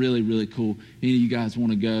 It's really, really cool. If any of you guys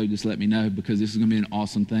want to go, just let me know, because this is going to be an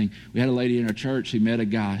awesome thing. We had a lady in our church who met a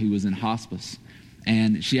guy who was in hospice,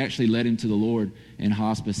 and she actually led him to the Lord in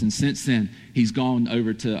hospice. And since then, he's gone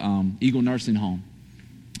over to Eagle Nursing Home.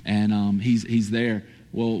 And he's there.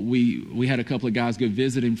 Well, we had a couple of guys go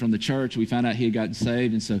visit him from the church. We found out he had gotten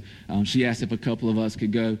saved, and so she asked if a couple of us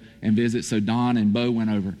could go and visit. So Don and Bo went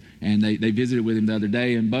over, and they visited with him the other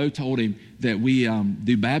day. And Bo told him that we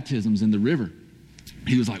do baptisms in the river.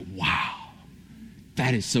 He was like, wow,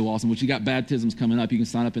 that is so awesome. Which you got baptisms coming up. You can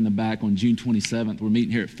sign up in the back on June 27th. We're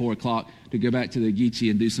meeting here at 4 o'clock to go back to the Geechee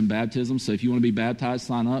and do some baptisms. So if you want to be baptized,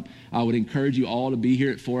 sign up. I would encourage you all to be here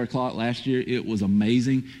at 4 o'clock. Last year, it was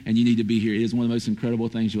amazing, and you need to be here. It is one of the most incredible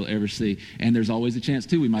things you'll ever see. And there's always a chance,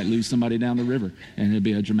 too, we might lose somebody down the river, and it'll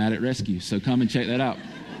be a dramatic rescue. So come and check that out.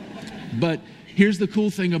 But here's the cool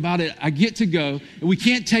thing about it. I get to go. We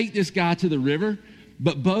can't take this guy to the river,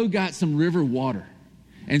 but Bo got some river water.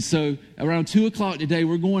 And so around 2 o'clock today,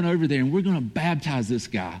 we're going over there, and we're going to baptize this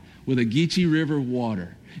guy with a Geechee River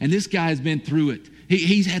water. And this guy has been through it.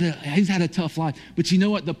 He's had a tough life. But you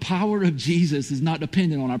know what? The power of Jesus is not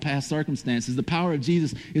dependent on our past circumstances. The power of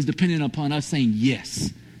Jesus is dependent upon us saying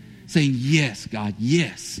yes. Saying, yes, God,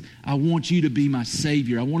 yes. I want you to be my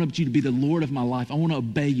Savior. I want you to be the Lord of my life. I want to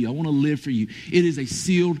obey you. I want to live for you. It is a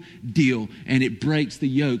sealed deal, and it breaks the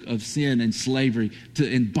yoke of sin and slavery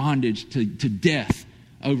and bondage to death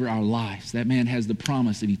over our lives. That man has the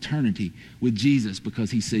promise of eternity with Jesus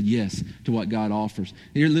because he said yes to what God offers.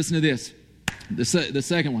 Here, listen to this. The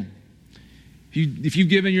second one. If you've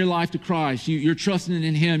given your life to Christ, you're trusting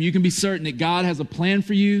in him, you can be certain that God has a plan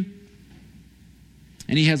for you,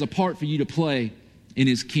 and he has a part for you to play in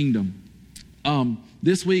his kingdom.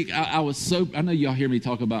 This week, I know y'all hear me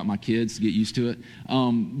talk about my kids, get used to it,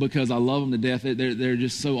 because I love them to death. They're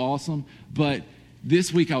just so awesome. But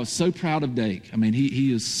this week, I was so proud of Dake. I mean,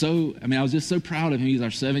 I was just so proud of him. He's our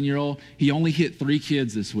 7-year-old. He only hit 3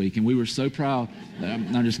 kids this week, and we were so proud.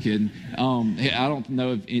 I'm just kidding. I don't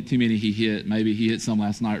know if too many he hit. Maybe he hit some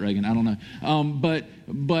last night, Reagan. I don't know. But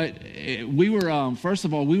we were, first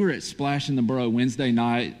of all, we were at Splash in the Borough Wednesday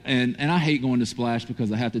night, and I hate going to Splash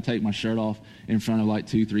because I have to take my shirt off in front of like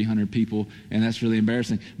 200-300 people, and that's really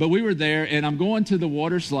embarrassing. But we were there, and I'm going to the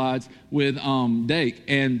water slides with Dake,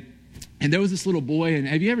 and there was this little boy, and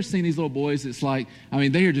have you ever seen these little boys? It's like, I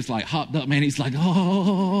mean, they are just like hopped up, man. He's like,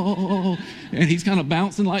 oh, and he's kind of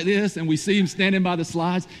bouncing like this, and we see him standing by the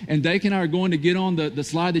slides, and Dake and I are going to get on the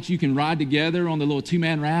slide that you can ride together on the little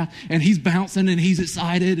two-man raft, and he's bouncing, and he's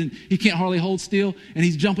excited, and he can't hardly hold still, and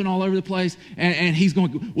he's jumping all over the place, and he's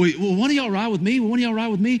going, well, one of y'all ride with me? Well, one of y'all ride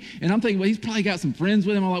with me? And I'm thinking, well, he's probably got some friends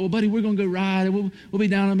with him. I'm like, well, buddy, we're going to go ride, and we'll be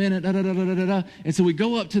down in a minute, da-da-da-da-da-da. And so we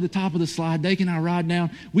go up to the top of the slide. Dake and I ride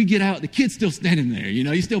down. We get out. The kid's still standing there, you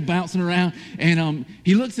know, he's still bouncing around, and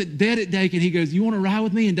he looks dead at Dake, and he goes, you want to ride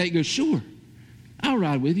with me? And Dake goes, sure, I'll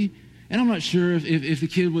ride with you. And I'm not sure if the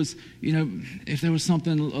kid was, you know, if there was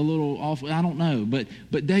something a little off, I don't know, but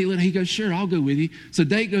Dake, he goes, sure, I'll go with you. So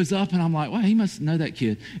Dake goes up, and I'm like, wow, he must know that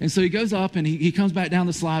kid. And so he goes up, and he comes back down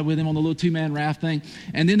the slide with him on the little two-man raft thing,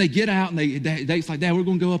 and then they get out, and Dake's like, Dad, we're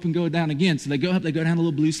going to go up and go down again. So they go up, they go down the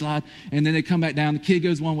little blue slide, and then they come back down. The kid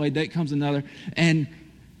goes one way, Dake comes another, and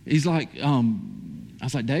he's like, I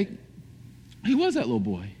was like, Dake, who was that little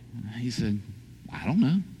boy? He said, I don't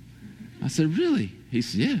know. I said, really? He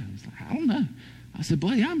said, yeah. I was like, I don't know. I said,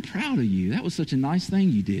 buddy, I'm proud of you. That was such a nice thing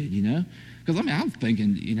you did, you know? Because, I mean, I'm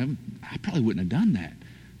thinking, you know, I probably wouldn't have done that.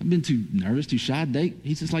 I've been too nervous, too shy. Dake,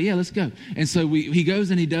 he's just like, yeah, let's go. And so he goes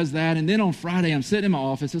and he does that. And then on Friday, I'm sitting in my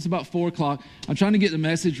office. It's about 4 o'clock. I'm trying to get the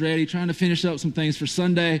message ready, trying to finish up some things for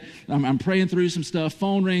Sunday. I'm praying through some stuff.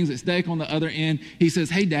 Phone rings. It's Dake on the other end. He says,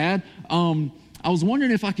 hey, Dad, I was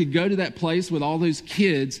wondering if I could go to that place with all those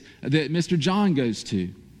kids that Mr. John goes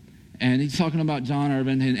to. And he's talking about John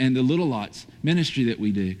Irvin and the Little Lots ministry that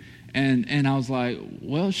we do. And I was like,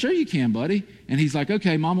 well, sure you can, buddy. And he's like,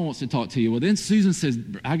 okay, Mama wants to talk to you. Well, then Susan says,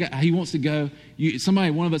 he wants to go.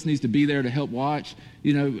 One of us needs to be there to help watch.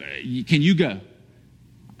 You know, can you go?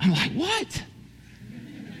 I'm like, what?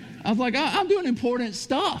 I was like, I'm doing important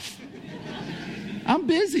stuff. I'm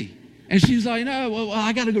busy. And she was like, no, well,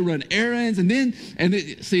 I got to go run errands. And then,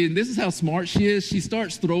 see, and this is how smart she is. She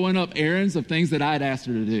starts throwing up errands of things that I'd asked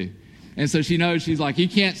her to do. And so she knows, she's like, he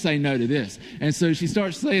can't say no to this. And so she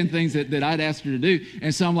starts saying things that I'd asked her to do.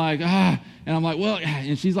 And so I'm like, and I'm like, well,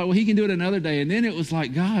 and she's like, well, he can do it another day. And then it was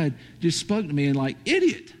like, God just spoke to me and like,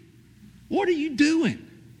 idiot, what are you doing?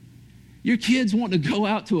 Your kids want to go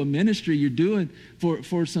out to a ministry you're doing for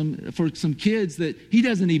some kids that he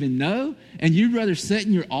doesn't even know, and you'd rather sit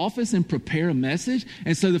in your office and prepare a message.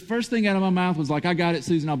 And so the first thing out of my mouth was like, I got it,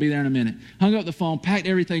 Susan, I'll be there in a minute. Hung up the phone, packed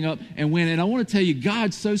everything up, and went. And I want to tell you,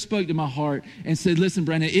 God so spoke to my heart and said, listen,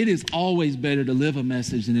 Brandon, it is always better to live a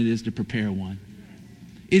message than it is to prepare one.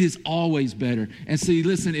 It is always better. And see,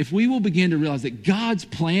 listen, if we will begin to realize that God's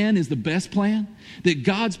plan is the best plan, that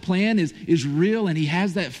God's plan is real and he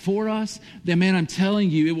has that for us, then, man, I'm telling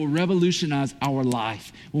you, it will revolutionize our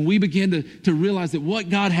life. When we begin to realize that what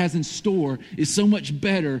God has in store is so much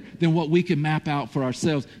better than what we can map out for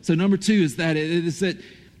ourselves. So number 2 is that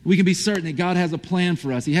we can be certain that God has a plan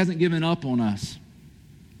for us. He hasn't given up on us.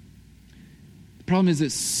 The problem is,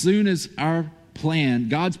 as soon as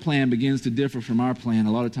God's plan begins to differ from our plan,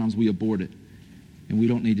 a lot of times we abort it. And we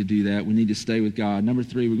don't need to do that. We need to stay with God. Number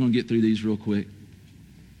 3, we're going to get through these real quick.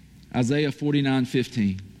 Isaiah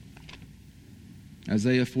 49:15.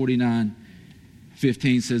 Isaiah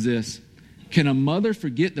 49:15 says this: can a mother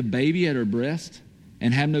forget the baby at her breast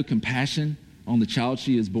and have no compassion on the child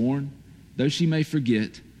she has born? Though she may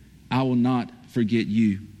forget, I will not forget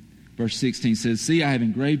you. Verse 16 says, see, I have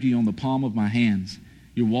engraved you on the palm of my hands.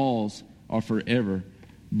 Your walls are forever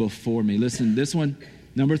before me. Listen, this one,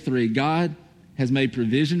 number 3, God has made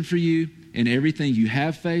provision for you in everything you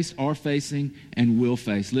have faced, are facing, and will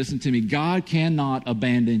face. Listen to me. God cannot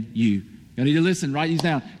abandon you. You need to listen. Write these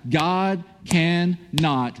down. God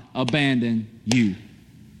cannot abandon you.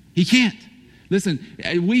 He can't. Listen,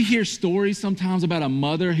 we hear stories sometimes about a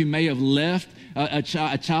mother who may have left a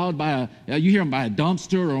child you hear them by a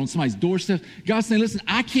dumpster or on somebody's doorstep. God's saying, listen,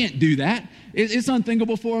 I can't do that. It's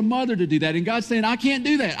unthinkable for a mother to do that. And God's saying, I can't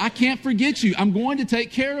do that. I can't forget you. I'm going to take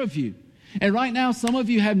care of you. And right now, some of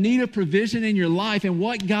you have need of provision in your life. And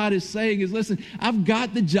what God is saying is, listen, I've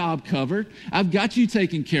got the job covered. I've got you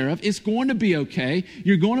taken care of. It's going to be okay.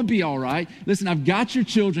 You're going to be all right. Listen, I've got your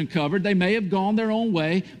children covered. They may have gone their own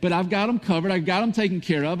way, but I've got them covered. I've got them taken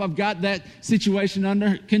care of. I've got that situation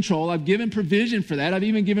under control. I've given provision for that. I've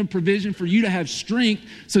even given provision for you to have strength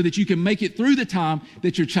so that you can make it through the time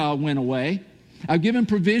that your child went away. I've given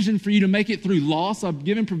provision for you to make it through loss. I've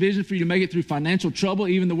given provision for you to make it through financial trouble,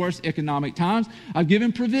 even the worst economic times. I've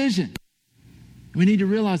given provision. We need to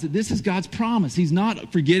realize that this is God's promise. He's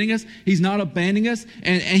not forgetting us. He's not abandoning us.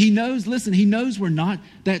 And he knows, listen, he knows we're not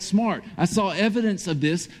that smart. I saw evidence of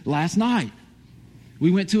this last night.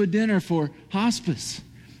 We went to a dinner for hospice.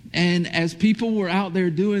 And as people were out there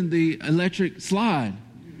doing the electric slide,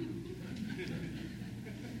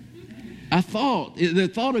 the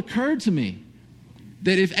thought occurred to me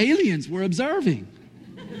that if aliens were observing,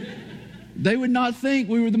 they would not think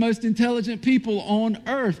we were the most intelligent people on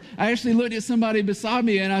earth. I actually looked at somebody beside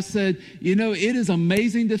me and I said, you know, it is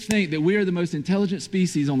amazing to think that we are the most intelligent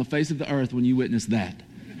species on the face of the earth when you witness that.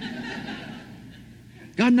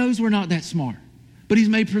 God knows we're not that smart, but he's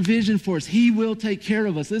made provision for us. He will take care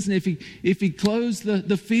of us. Listen, if he clothes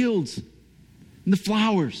the fields and the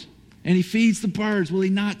flowers and he feeds the birds, will he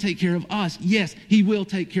not take care of us? Yes, he will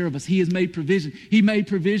take care of us. He has made provision. He made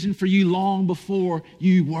provision for you long before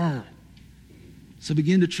you were. So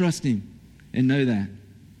begin to trust him and know that.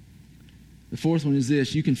 The fourth one is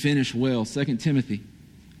this: you can finish well. 2 Timothy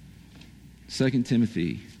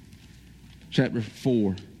chapter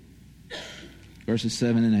 4, verses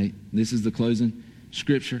 7 and 8. This is the closing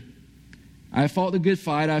scripture. I have fought the good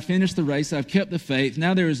fight. I have finished the race. I have kept the faith.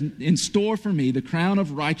 Now there is in store for me the crown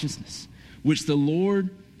of righteousness, which the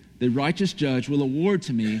Lord, the righteous judge, will award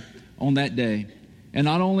to me on that day. And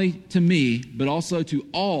not only to me, but also to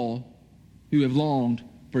all who have longed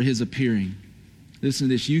for his appearing. Listen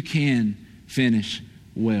to this. You can finish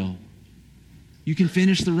well. You can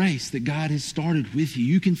finish the race that God has started with you.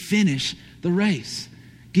 You can finish the race.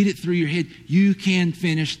 Get it through your head. You can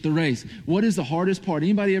finish the race. What is the hardest part?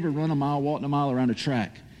 Anybody ever run a mile, walked a mile around a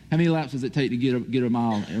track? How many laps does it take to get a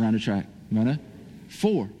mile around a track? You know?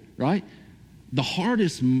 4, right? The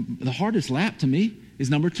hardest lap to me is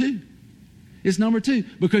number 2. It's number 2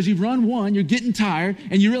 because you've run 1, you're getting tired,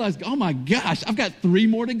 and you realize, oh my gosh, I've got 3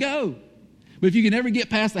 more to go. But if you can never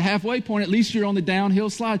get past the halfway point, at least you're on the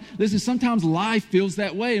downhill slide. Listen, sometimes life feels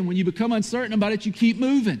that way, and when you become uncertain about it, you keep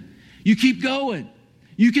moving. You keep going.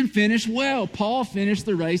 You can finish well. Paul finished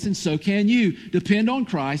the race, and so can you. Depend on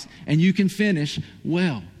Christ, and you can finish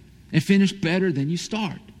well and finish better than you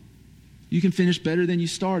start. You can finish better than you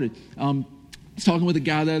started. I was talking with a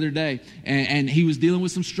guy the other day, and he was dealing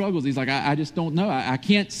with some struggles. He's like, I just don't know. I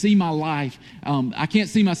can't see my life. I can't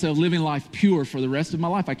see myself living life pure for the rest of my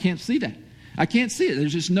life. I can't see that. I can't see it.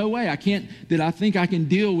 There's just no way I think I can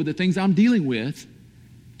deal with the things I'm dealing with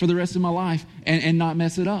for the rest of my life and not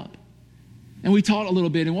mess it up. And we talked a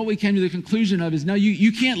little bit, and what we came to the conclusion of is, no,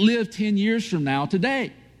 you can't live 10 years from now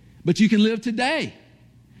today, but you can live today.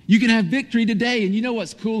 You can have victory today. And you know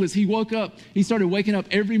what's cool is he started waking up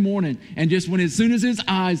every morning, and as soon as his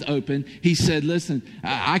eyes opened, he said, listen,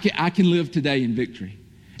 I can live today in victory.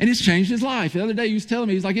 And it's changed his life. The other day he was telling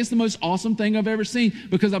me, he's like, it's the most awesome thing I've ever seen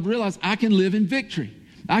because I've realized I can live in victory.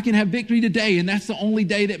 I can have victory today, and that's the only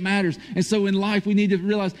day that matters. And so in life, we need to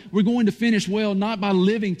realize we're going to finish well, not by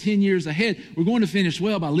living 10 years ahead. We're going to finish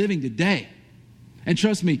well by living today. And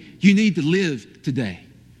trust me, you need to live today.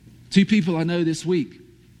 2 people I know this week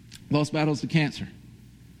lost battles to cancer.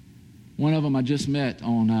 One of them I just met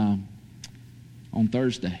on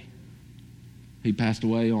Thursday. He passed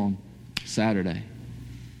away on Saturday.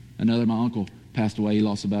 Another, my uncle, passed away. He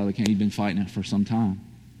lost a battle to cancer. He'd been fighting it for some time.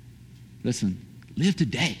 Listen, live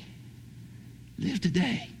today. Live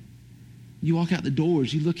today. You walk out the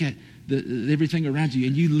doors, you look at everything around you,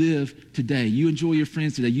 and you live today. You enjoy your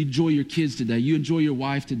friends today. You enjoy your kids today. You enjoy your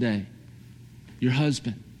wife today. Your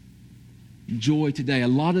husband. Enjoy today. A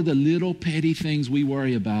lot of the little petty things we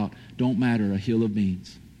worry about don't matter a hill of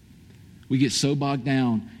beans. We get so bogged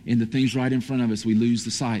down in the things right in front of us, we lose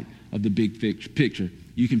the sight of the big picture.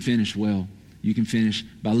 You can finish well. You can finish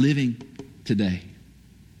by living today.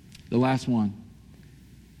 The last one,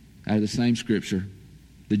 out of the same scripture,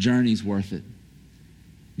 the journey's worth it.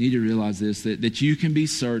 You need to realize this, that you can be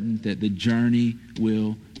certain that the journey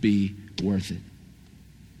will be worth it.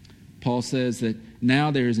 Paul says that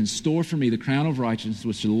now there is in store for me the crown of righteousness,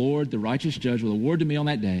 which the Lord, the righteous judge, will award to me on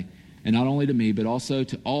that day, and not only to me, but also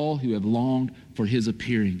to all who have longed for his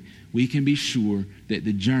appearing. We can be sure that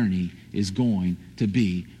the journey is going to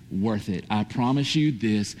be worth it. I promise you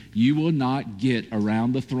this, you will not get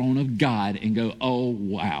around the throne of God and go, oh,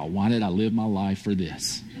 wow, why did I live my life for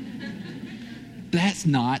this? That's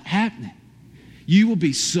not happening. You will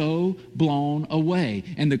be so blown away.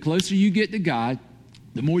 And the closer you get to God,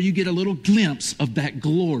 the more you get a little glimpse of that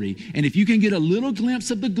glory. And if you can get a little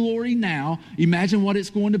glimpse of the glory now, imagine what it's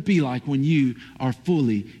going to be like when you are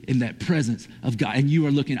fully in that presence of God. And you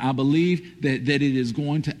are looking, I believe that it is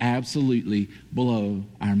going to absolutely blow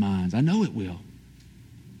our minds. I know it will.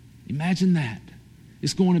 Imagine that.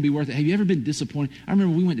 It's going to be worth it. Have you ever been disappointed? I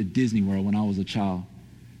remember we went to Disney World when I was a child.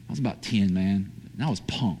 I was about 10, man, and I was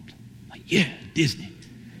pumped. Like, yeah, Disney.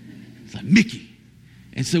 It's like Mickey.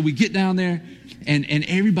 And so we get down there, and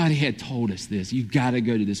everybody had told us this. You got to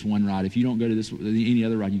go to this one ride. If you don't go to this any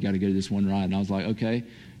other ride, you got to go to this one ride. And I was like, okay.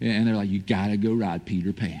 And they're like, you got to go ride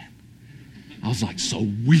Peter Pan. I was like,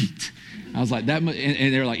 sweet. I was like, that.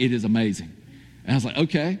 And they're like, it is amazing. And I was like,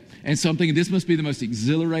 okay. And so I'm thinking, this must be the most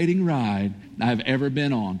exhilarating ride I've ever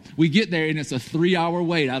been on. We get there, and it's a 3-hour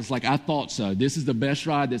wait. I was like, I thought so. This is the best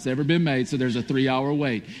ride that's ever been made, so there's a 3-hour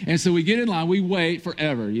wait. And so we get in line. We wait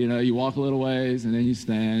forever. You know, you walk a little ways, and then you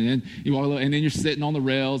stand, and you walk a little, and then you're sitting on the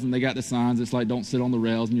rails, and they got the signs. It's like, don't sit on the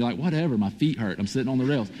rails. And you're like, whatever, my feet hurt. I'm sitting on the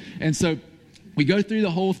rails. And so we go through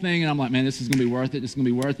the whole thing, and I'm like, man, this is going to be worth it. This is going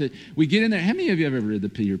to be worth it. We get in there. How many of you have ever rid the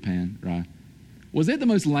Peter Pan ride? Was it the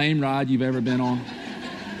most lame ride you've ever been on?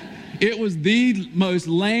 It was the most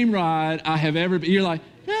lame ride I have ever been. You're like,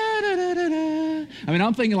 da, da, da, da, da. I mean,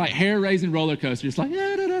 I'm thinking like hair-raising roller coaster. It's like,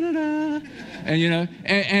 da, da, da, da, da. And you know,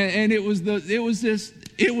 and it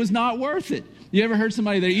was not worth it. You ever heard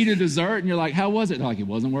somebody, they eat a dessert and you're like, how was it? They're like, it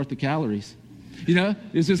wasn't worth the calories. You know,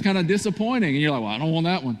 it's just kind of disappointing. And you're like, well, I don't want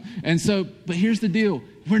that one. And so, but here's the deal.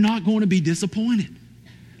 We're not going to be disappointed.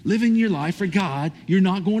 Living your life for God, you're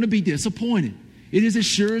not going to be disappointed. It is as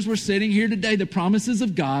sure as we're sitting here today, the promises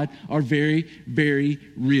of God are very, very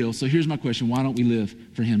real. So here's my question. Why don't we live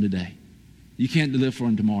for him today? You can't live for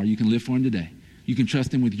him tomorrow. You can live for him today. You can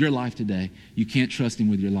trust him with your life today. You can't trust him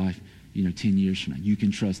with your life, 10 years from now. You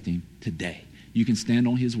can trust him today. You can stand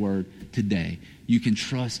on his word today. You can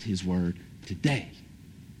trust his word today.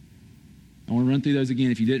 I want to run through those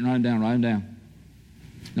again. If you didn't write them down, write them down.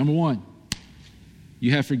 Number 1,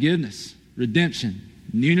 you have forgiveness, redemption,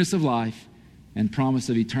 newness of life, and promise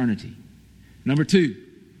of eternity. Number 2,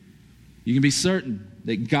 you can be certain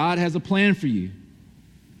that God has a plan for you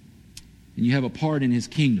and you have a part in his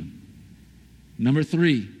kingdom. Number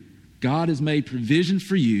 3, God has made provision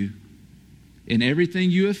for you in everything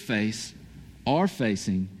you have faced, are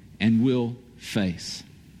facing, and will face.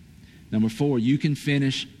 Number 4, you can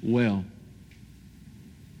finish well.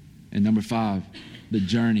 And number 5, the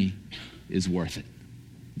journey is worth it.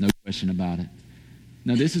 No question about it.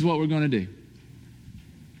 Now, this is what we're going to do.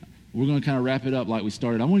 We're going to kind of wrap it up like we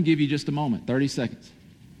started. I want to give you just a moment, 30 seconds.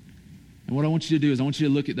 And what I want you to do is I want you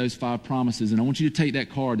to look at those 5 promises, and I want you to take that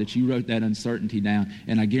card that you wrote that uncertainty down,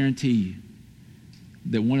 and I guarantee you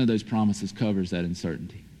that one of those promises covers that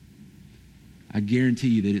uncertainty. I guarantee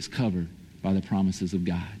you that it's covered by the promises of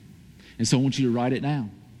God. And so I want you to write it down.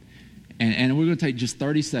 And we're going to take just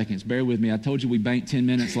 30 seconds. Bear with me. I told you we banked 10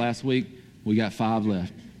 minutes last week. We got 5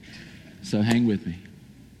 left. So hang with me.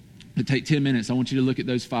 It'll take 10 minutes. I want you to look at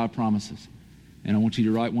those 5 promises. And I want you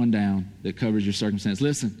to write one down that covers your circumstance.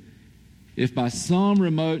 Listen, if by some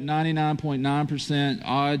remote 99.9%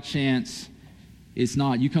 odd chance it's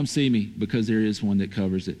not, you come see me because there is one that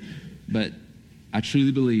covers it. But I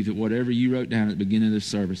truly believe that whatever you wrote down at the beginning of this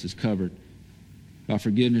service is covered by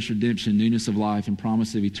forgiveness, redemption, newness of life, and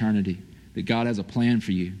promise of eternity. That God has a plan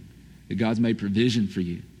for you. That God's made provision for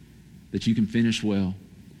you. That you can finish well.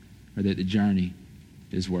 Or that the journey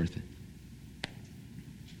is worth it.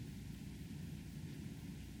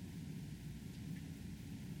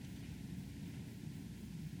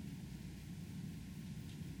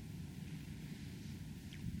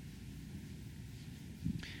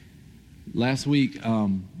 Last week,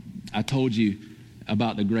 I told you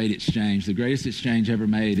about the great exchange. The greatest exchange ever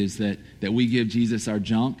made is that we give Jesus our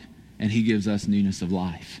junk and he gives us newness of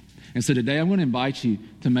life. And so today I'm going to invite you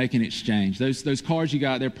to make an exchange. Those cards you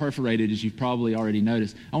got, they're perforated, as you've probably already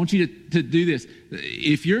noticed. I want you to do this.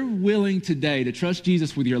 If you're willing today to trust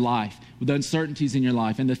Jesus with your life, with the uncertainties in your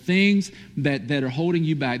life, and the things that are holding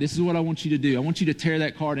you back, this is what I want you to do. I want you to tear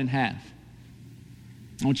that card in half.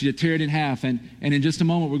 I want you to tear it in half, and in just a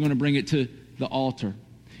moment we're going to bring it to the altar.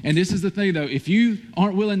 And this is the thing, though. If you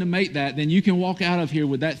aren't willing to make that, then you can walk out of here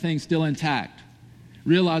with that thing still intact,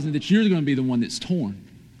 realizing that you're going to be the one that's torn.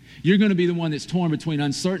 You're going to be the one that's torn between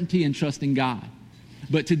uncertainty and trusting God.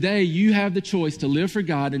 But today, you have the choice to live for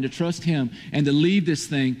God and to trust him and to leave this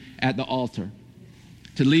thing at the altar.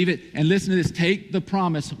 To leave it, and listen to this, take the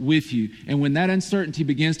promise with you. And when that uncertainty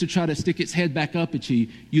begins to try to stick its head back up at you,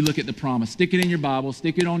 you look at the promise. Stick it in your Bible,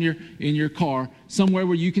 stick it in your car, somewhere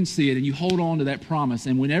where you can see it, and you hold on to that promise.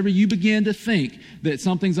 And whenever you begin to think that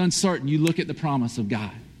something's uncertain, you look at the promise of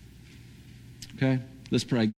God. Okay? Let's pray.